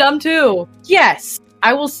okay. I'm dumb too. Yes,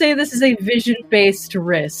 I will say this is a vision-based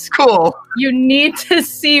risk. Cool. You need to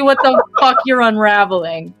see what the fuck you're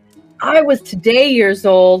unraveling. I was today years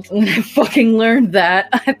old when I fucking learned that.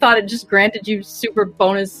 I thought it just granted you super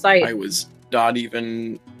bonus sight. I was not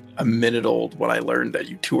even a minute old when I learned that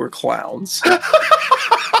you two are clowns.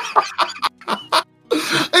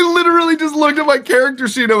 I literally just looked at my character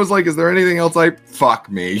sheet. I was like, is there anything else fuck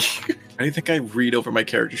me? I think I read over my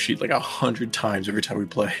character sheet like 100 times every time we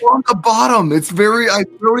play. On the bottom. I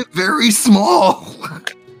wrote it very small.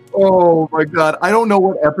 Oh my god. I don't know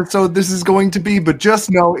what episode this is going to be, but just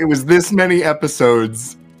know it was this many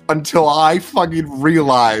episodes until I fucking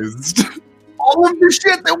realized all of the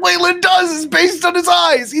shit that Waylon does is based on his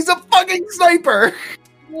eyes. He's a fucking sniper.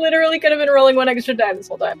 Literally could have been rolling one extra die this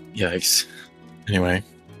whole time. Yikes. Anyway,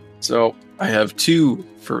 so I have 2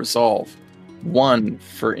 for resolve, 1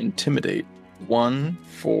 for intimidate, 1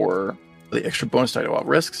 for the extra bonus die to all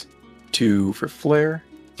risks, 2 for flare,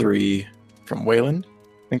 3 from Waylon.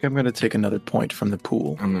 I think I'm going to take another point from the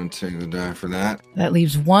pool. I'm going to take the die for that. That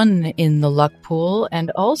leaves 1 in the luck pool, and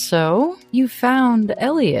also you found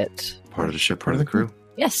Elliot. Part of the ship, part of the crew.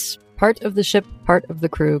 Yes, part of the ship, part of the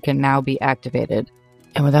crew can now be activated.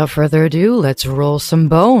 And without further ado, let's roll some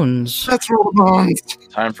bones. Let's roll the bones.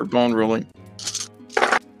 Time for bone rolling.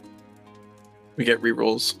 We get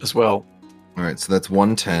rerolls as well. All right, so that's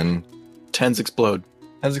 110. 10s explode.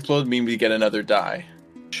 10s explode mean we get another die.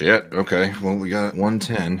 Shit. Okay. Well, we got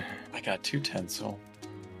 110. I got 2 10s, so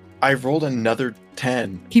I rolled another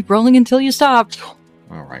 10. Keep rolling until you stop.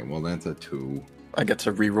 All right. Well, that's a 2. I get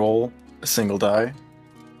to reroll a single die.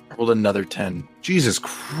 I rolled another 10. Jesus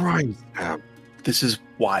Christ. Ab. This is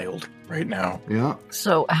wild right now. Yeah.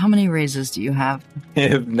 So, how many raises do you have? I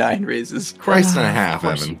have 9 raises. Christ and a half, Of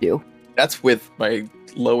course Evan. you do. That's with my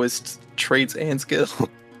lowest traits and skill.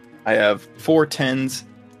 I have 4 10s,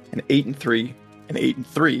 an 8 and 3, an 8 and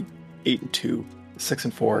 3, 8 and 2, 6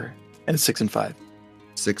 and 4, and a 6 and 5.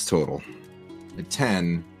 6 total. A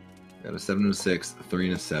 10. Got a 7 and a 6, a 3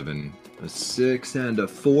 and a 7, a 6 and a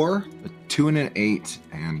 4, a 2 and an 8,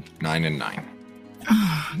 and 9 and 9.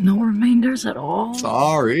 No remainders at all.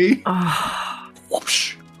 Sorry.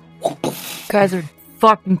 Whoosh. Guys are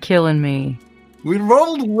fucking killing me. We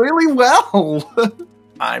rolled really well.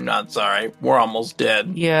 I'm not sorry. We're almost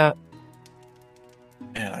dead. Yeah.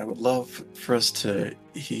 And I would love for us to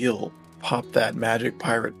heal. Pop that magic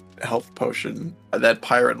pirate health potion. That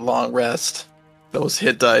pirate long rest. Those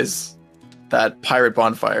hit dice. That pirate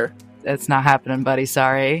bonfire. That's not happening, buddy.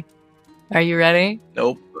 Sorry. Are you ready?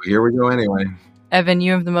 Nope. Here we go anyway. Evan,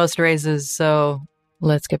 you have the most raises, so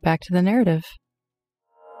let's get back to the narrative.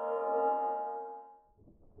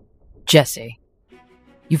 Jesse,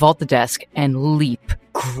 you vault the desk and leap,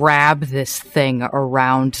 grab this thing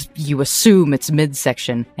around, you assume its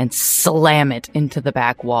midsection, and slam it into the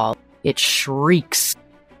back wall. It shrieks,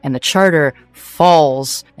 and the charter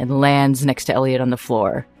falls and lands next to Elliot on the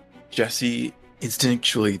floor. Jesse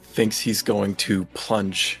instinctually thinks he's going to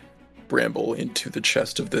plunge Bramble into the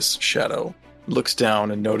chest of this shadow. Looks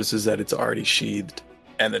down and notices that it's already sheathed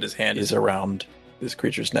and that his hand is around this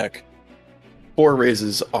creature's neck. 4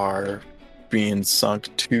 raises are being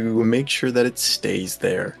sunk to make sure that it stays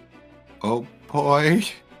there. Oh boy.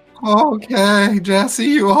 Okay, Jesse,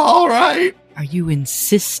 you all right? Are you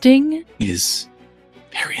insisting? He is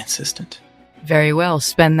very insistent. Very well,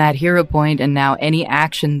 spend that hero point, and now any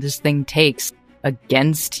action this thing takes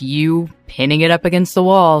against you pinning it up against the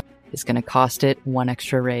wall is going to cost it 1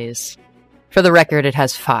 extra raise. For the record, it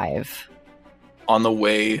has 5. On the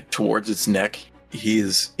way towards its neck, he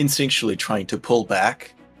is instinctually trying to pull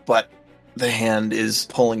back, but the hand is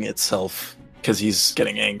pulling itself because he's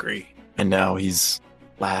getting angry, and now he's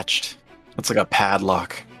latched. It's like a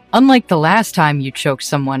padlock. Unlike the last time you choked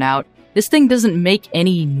someone out, this thing doesn't make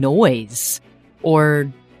any noise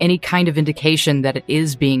or any kind of indication that it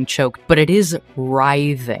is being choked, but it is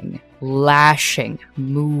writhing, lashing,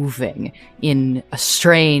 moving in a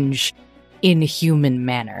strange, inhuman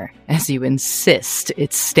manner as you insist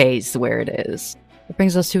it stays where it is. That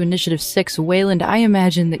brings us to Initiative 6. Wayland, I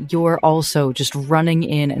imagine that you're also just running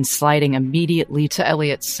in and sliding immediately to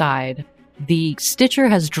Elliot's side. The Stitcher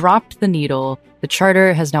has dropped the needle. The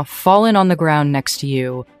charter has now fallen on the ground next to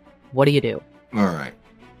you. What do you do? All right.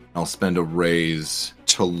 I'll spend a raise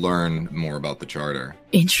to learn more about the charter.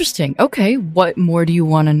 Interesting. Okay, what more do you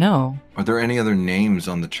want to know? Are there any other names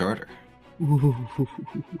on the charter? Ooh.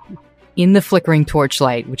 In the flickering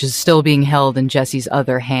torchlight, which is still being held in Jesse's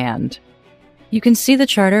other hand, you can see the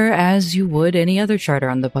charter as you would any other charter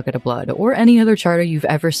on the Bucket of Blood, or any other charter you've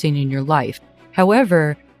ever seen in your life.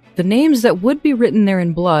 However, The names that would be written there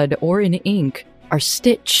in blood or in ink are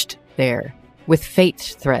stitched there with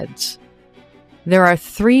fate threads. There are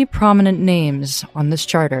 3 prominent names on this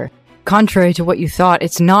charter. Contrary to what you thought,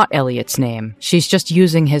 it's not Elliot's name. She's just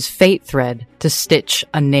using his fate thread to stitch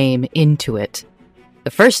a name into it.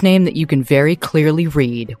 The first name that you can very clearly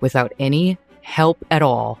read without any help at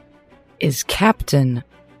all is Captain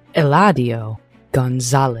Eladio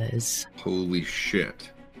Gonzalez. Holy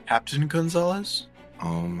shit. Captain Gonzalez?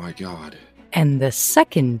 Oh my god. And the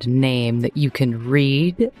second name that you can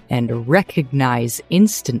read and recognize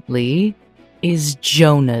instantly is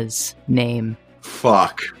Jonah's name.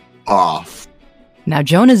 Fuck off. Now,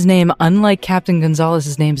 Jonah's name, unlike Captain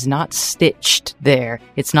Gonzalez's name, is not stitched there.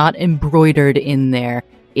 It's not embroidered in there.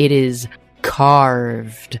 It is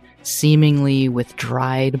carved, seemingly with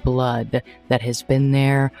dried blood that has been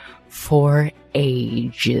there for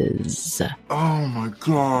ages. Oh my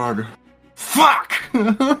god. Fuck!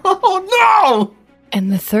 Oh no!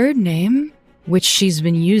 And the third name, which she's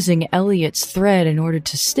been using Elliot's thread in order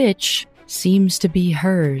to stitch, seems to be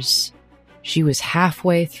hers. She was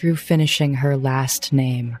halfway through finishing her last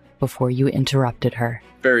name before you interrupted her.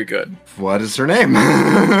 Very good. What is her name?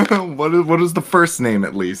 What is the first name,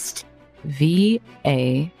 at least? Valora.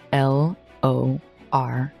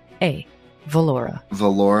 Valora.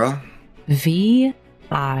 Valora?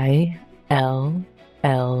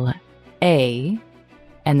 Villa,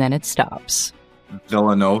 and then it stops.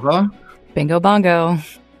 Villanova? Bingo bongo.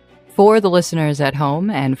 For the listeners at home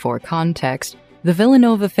and for context, the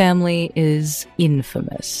Villanova family is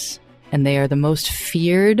infamous, and they are the most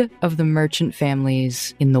feared of the merchant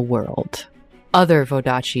families in the world. Other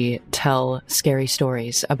Vodacci tell scary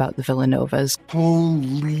stories about the Villanovas.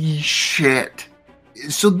 Holy shit.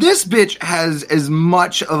 So this bitch has as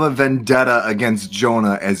much of a vendetta against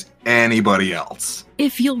Jonah as anybody else.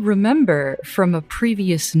 If you'll remember from a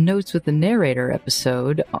previous Notes with the Narrator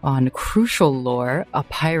episode on Crucial Lore, A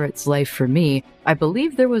Pirate's Life for Me, I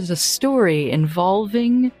believe there was a story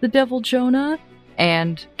involving the Devil Jonah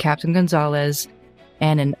and Captain Gonzalez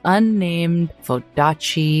and an unnamed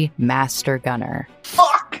Vodacci master gunner.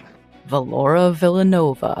 Fuck! Valora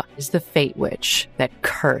Villanova is the Fate Witch that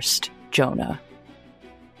cursed Jonah.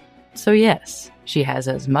 So yes, she has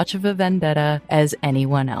as much of a vendetta as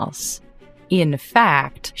anyone else. In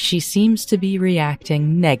fact, she seems to be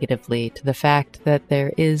reacting negatively to the fact that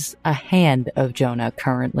there is a hand of Jonah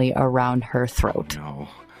currently around her throat. No.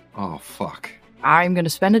 Oh, fuck. I'm going to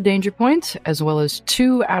spend a danger point, as well as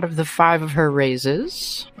 2 out of the 5 of her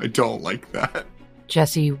raises. I don't like that.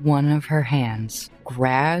 Jessie, one of her hands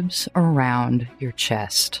grabs around your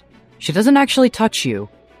chest. She doesn't actually touch you,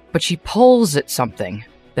 but she pulls at something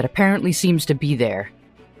that apparently seems to be there.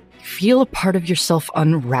 You feel a part of yourself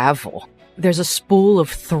unravel. There's a spool of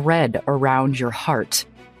thread around your heart,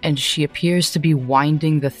 and she appears to be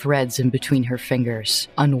winding the threads in between her fingers,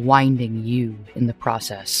 unwinding you in the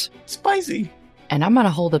process. Spicy. And I'm going to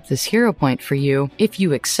hold up this hero point for you. If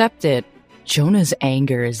you accept it, Jonah's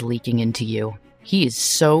anger is leaking into you. He is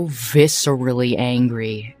so viscerally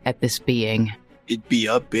angry at this being. It'd be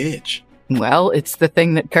a bitch. Well, it's the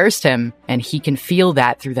thing that cursed him, and he can feel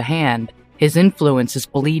that through the hand. His influence is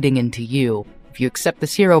bleeding into you. If you accept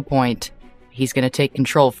this hero point, he's going to take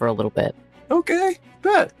control for a little bit. Okay,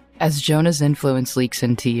 bet. As Jonah's influence leaks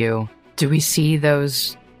into you, do we see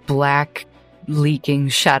those black, leaking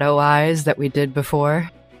shadow eyes that we did before?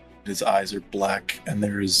 His eyes are black, and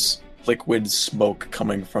there is liquid smoke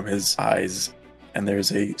coming from his eyes, and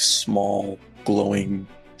there's a small, glowing,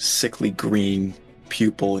 sickly green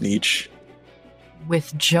pupil in each.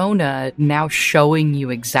 With Jonah now showing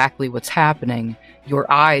you exactly what's happening, your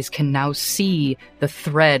eyes can now see the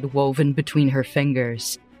thread woven between her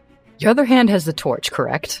fingers. Your other hand has the torch,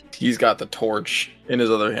 correct? He's got the torch in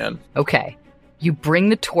his other hand. Okay. You bring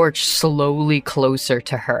the torch slowly closer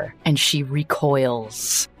to her, and she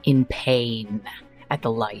recoils in pain at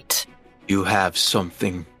the light. You have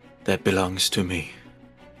something that belongs to me.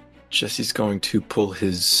 Jesse's going to pull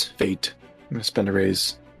his fate. I'm going to spend a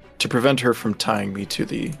raise to prevent her from tying me to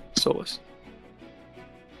the Solus.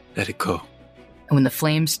 Let it go. And when the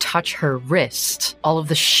flames touch her wrist, all of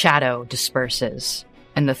the shadow disperses,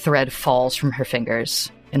 and the thread falls from her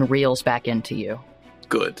fingers and reels back into you.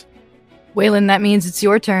 Good. Waylon, that means it's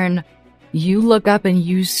your turn. You look up and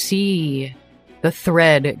you see the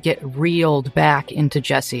thread get reeled back into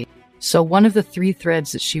Jessie. So one of the 3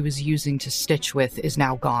 threads that she was using to stitch with is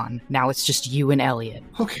now gone. Now it's just you and Elliot.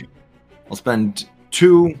 Okay. I'll spend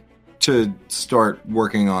 2 to start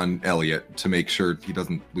working on Elliot to make sure he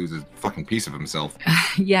doesn't lose a fucking piece of himself.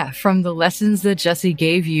 Yeah, from the lessons that Jesse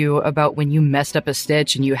gave you about when you messed up a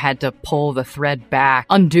stitch and you had to pull the thread back,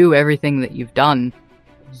 undo everything that you've done,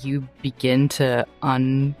 you begin to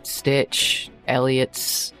unstitch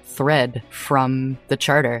Elliot's thread from the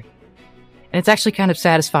charter. And it's actually kind of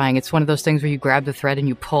satisfying. It's one of those things where you grab the thread and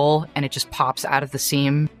you pull, and it just pops out of the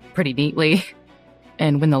seam pretty neatly.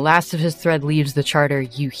 And when the last of his thread leaves the charter,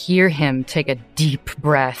 you hear him take a deep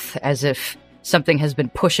breath as if something has been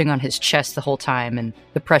pushing on his chest the whole time and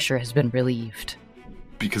the pressure has been relieved.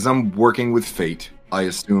 Because I'm working with fate, I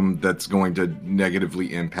assume that's going to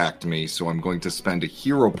negatively impact me, so I'm going to spend a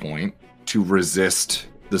hero point to resist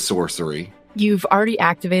the sorcery. You've already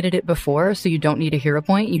activated it before, so you don't need a hero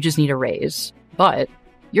point, you just need a raise. But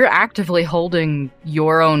you're actively holding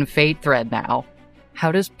your own fate thread now.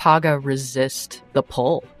 How does Paga resist the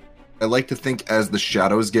pull? I like to think as the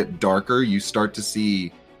shadows get darker, you start to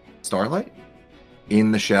see starlight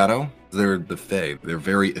in the shadow. They're the Fae. They're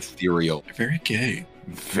very ethereal. They're very gay.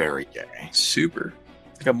 Very gay. Super.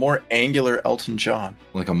 Like a more angular Elton John.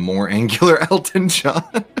 Like a more angular Elton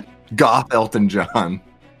John. Goth Elton John.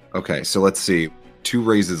 Okay, so let's see. 2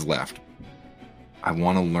 raises left. I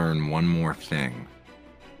want to learn one more thing.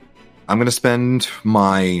 I'm going to spend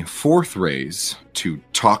my 4th raise to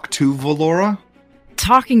talk to Valora.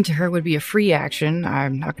 Talking to her would be a free action.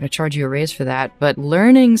 I'm not going to charge you a raise for that, but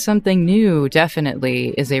learning something new definitely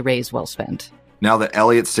is a raise well spent. Now that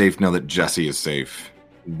Elliot's safe, now that Jesse is safe,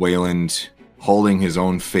 Wayland, holding his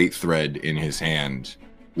own fate thread in his hand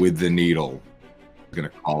with the needle, is going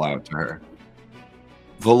to call out to her.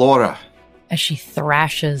 Valora. As she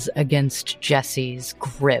thrashes against Jesse's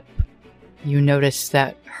grip, you notice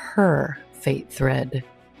that her fate thread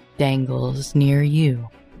dangles near you.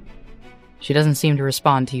 She doesn't seem to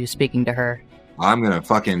respond to you speaking to her. I'm going to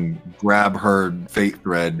fucking grab her fate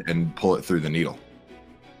thread and pull it through the needle.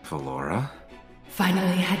 Valora?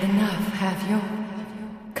 Finally had enough, have you?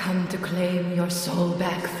 Come to claim your soul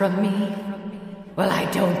back from me? Well,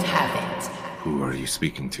 I don't have it. Who are you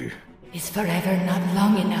speaking to? Is forever not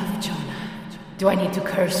long enough, Jonah? Do I need to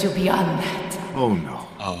curse you beyond that? Oh no.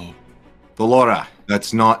 Oh. Valora,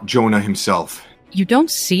 that's not Jonah himself. You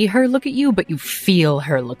don't see her look at you, but you feel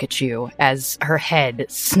her look at you as her head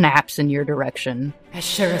snaps in your direction. As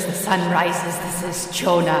sure as the sun rises, this is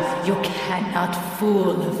Jonah. You cannot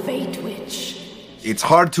fool the Fate Witch. It's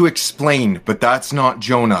hard to explain, but that's not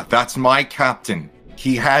Jonah. That's my captain.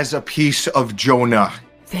 He has a piece of Jonah.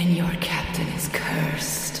 Then your captain is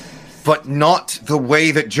cursed. But not the way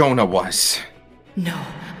that Jonah was. No,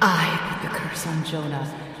 I put the curse on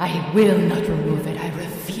Jonah. I will not remove it. I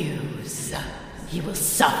refuse. He will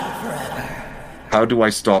suffer forever. How do I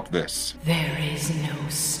stop this? There is no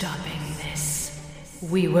stopping this.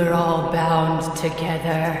 We were all bound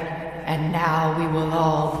together, and now we will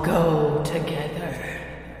all go together.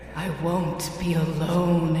 I won't be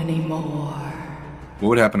alone anymore. What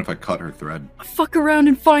would happen if I cut her thread? Fuck around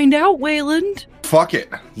and find out, Wayland. Fuck it.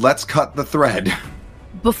 Let's cut the thread.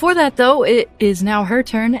 Before that, though, it is now her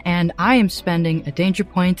turn, and I am spending a danger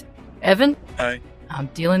point. Evan? Hi. I'm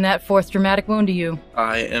dealing that 4th dramatic wound to you,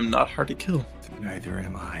 I am not hard to kill. Neither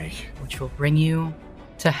am I. which will bring you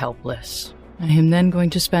to helpless. I am then going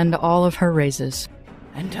to spend all of her raises.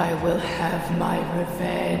 And I will have my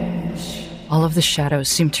revenge. All of the shadows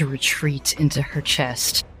seem to retreat into her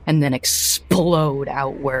chest and then explode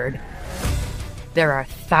outward. There are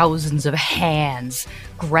thousands of hands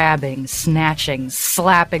grabbing, snatching,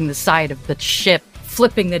 slapping the side of the ship,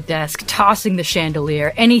 flipping the desk, tossing the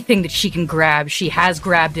chandelier. Anything that she can grab, she has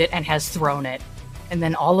grabbed it and has thrown it. And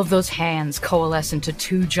then all of those hands coalesce into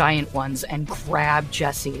 2 giant ones and grab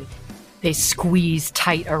Jesse. They squeeze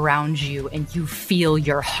tight around you, and you feel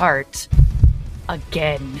your heart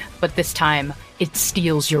again. But this time, it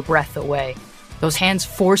steals your breath away. Those hands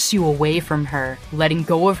force you away from her, letting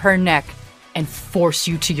go of her neck, and force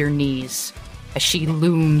you to your knees as she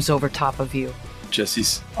looms over top of you.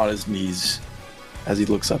 Jesse's on his knees. As he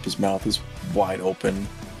looks up, his mouth is wide open.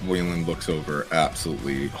 Wayland looks over,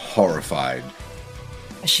 absolutely horrified.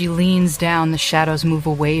 As she leans down, the shadows move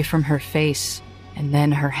away from her face, and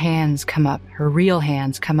then her hands come up, her real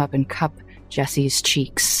hands come up and cup Jesse's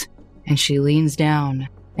cheeks. And she leans down,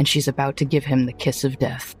 and she's about to give him the kiss of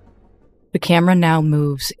death. The camera now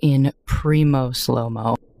moves in primo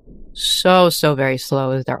slow-mo. So very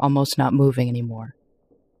slow that they're almost not moving anymore.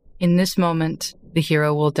 In this moment, the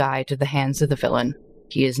hero will die to the hands of the villain.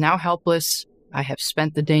 He is now helpless. I have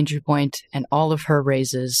spent the danger point and all of her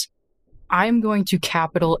raises. I'm going to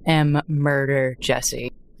capital M murder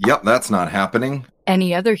Jesse. Yep, that's not happening.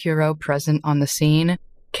 Any other hero present on the scene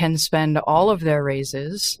can spend all of their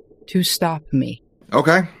raises to stop me.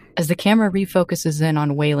 Okay. As the camera refocuses in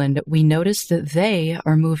on Wayland, we notice that they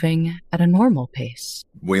are moving at a normal pace.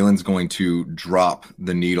 Wayland's going to drop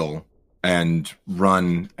the needle and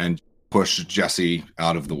run and push Jesse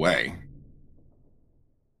out of the way.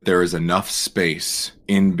 There is enough space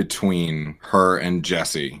in between her and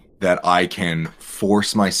Jesse that I can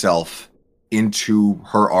force myself into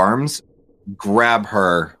her arms, grab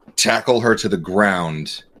her, tackle her to the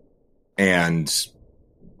ground, and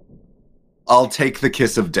I'll take the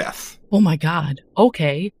kiss of death. Oh my god.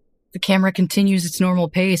 Okay. The camera continues its normal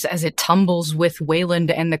pace as it tumbles with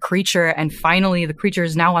Wayland and the creature, and finally the creature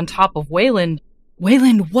is now on top of Wayland.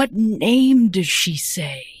 Wayland, what name does she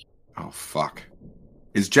say? Oh, fuck.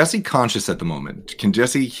 Is Jesse conscious at the moment? Can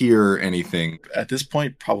Jesse hear anything? At this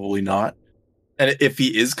point, probably not. And if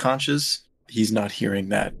he is conscious, he's not hearing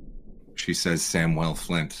that. She says Samwell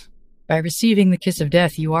Flint. By receiving the kiss of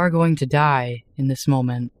death, you are going to die in this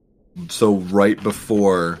moment. So right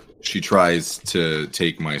before she tries to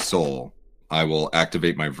take my soul, I will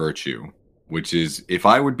activate my virtue, which is if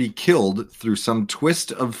I would be killed through some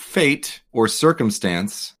twist of fate or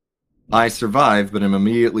circumstance, I survive, but am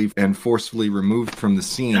immediately and forcefully removed from the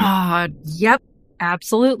scene. Yep,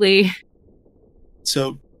 absolutely.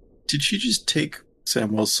 So, did she just take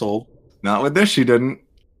Samwell's soul? Not with this, she didn't.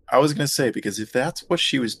 I was going to say, because if that's what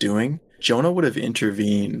she was doing, Jonah would have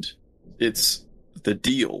intervened. It's the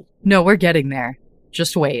deal. No, we're getting there.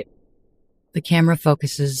 Just wait. The camera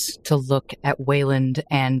focuses to look at Wayland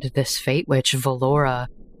and this Fate Witch, Valora,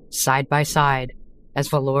 side by side. As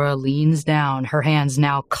Valora leans down, her hands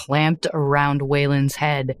now clamped around Wayland's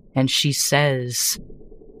head, and she says,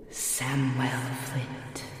 Samwell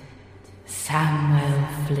Flint.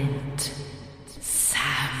 Samwell Flint.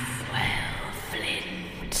 Samwell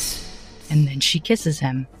Flint. And then she kisses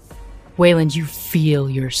him. Wayland, you feel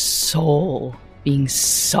your soul being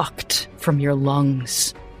sucked from your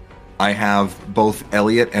lungs. I have both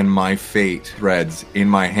Elliot and my fate threads in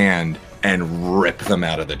my hand and rip them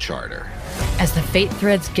out of the charter. As the fate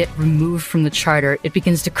threads get removed from the charter, it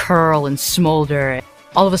begins to curl and smolder.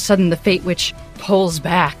 All of a sudden, the Fate Witch pulls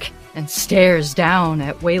back and stares down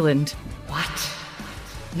at Wayland. What?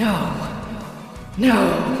 No. No.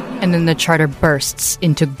 And then the charter bursts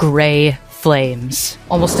into gray flames,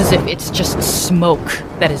 almost as if it's just smoke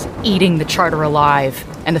that is eating the charter alive.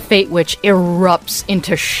 And the Fate Witch erupts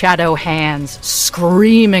into shadow hands,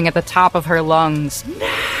 screaming at the top of her lungs,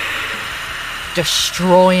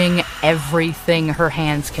 destroying everything her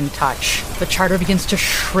hands can touch. The charter begins to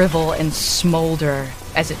shrivel and smolder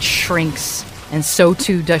as it shrinks, and so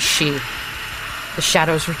too does she. The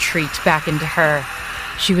shadows retreat back into her.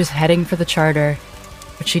 She was heading for the charter,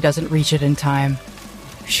 but she doesn't reach it in time.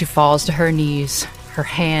 She falls to her knees, her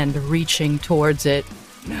hand reaching towards it.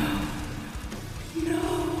 No.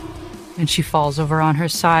 And she falls over on her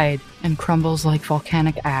side and crumbles like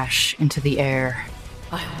volcanic ash into the air.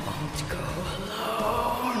 I won't go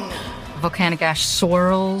alone. Volcanic ash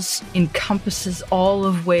swirls, encompasses all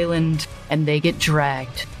of Wayland, and they get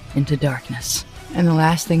dragged into darkness. And the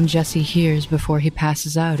last thing Jesse hears before he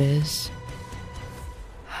passes out is,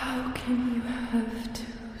 How can you have two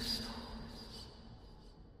souls?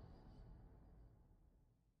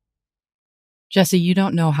 Jesse, you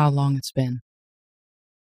don't know how long it's been.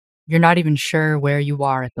 You're not even sure where you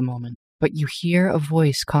are at the moment, but you hear a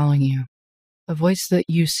voice calling you. A voice that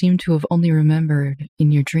you seem to have only remembered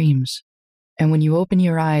in your dreams. And when you open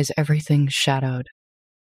your eyes, everything's shadowed.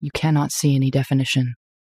 You cannot see any definition.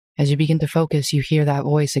 As you begin to focus, you hear that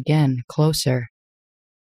voice again, closer.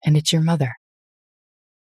 And it's your mother.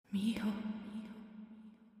 Mio.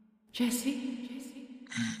 Jesse?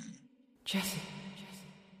 Jesse.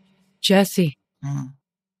 Jesse,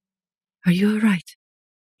 are you all right?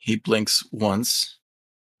 He blinks once.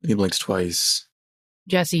 He blinks twice.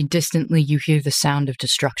 Jesse, distantly you hear the sound of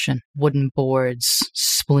destruction. Wooden boards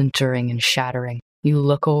splintering and shattering. You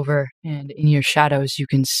look over, and in your shadows you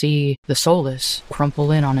can see the Soulless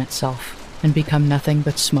crumple in on itself and become nothing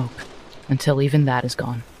but smoke, until even that is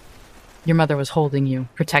gone. Your mother was holding you,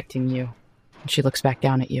 protecting you, and she looks back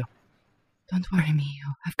down at you. Don't worry,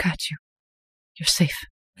 Mio. I've got you. You're safe.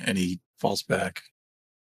 And he falls back,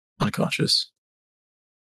 unconscious.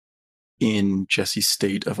 In Jesse's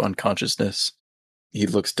state of unconsciousness, he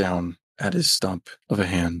looks down at his stump of a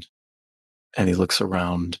hand, and he looks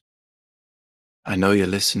around. I know you're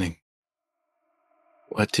listening.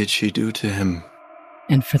 What did she do to him?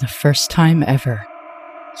 And for the first time ever,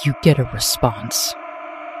 you get a response.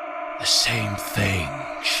 The same thing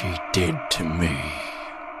she did to me.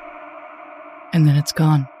 And then it's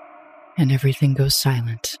gone, and everything goes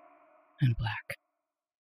silent and black.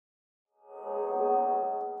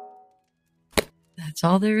 that's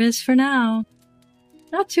all there is for now.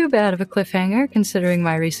 Not too bad of a cliffhanger, considering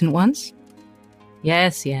my recent ones.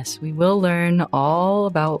 Yes, we will learn all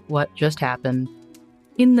about what just happened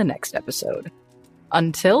in the next episode.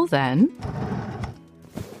 Until then,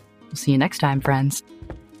 we'll see you next time, friends.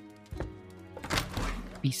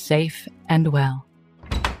 Be safe and well.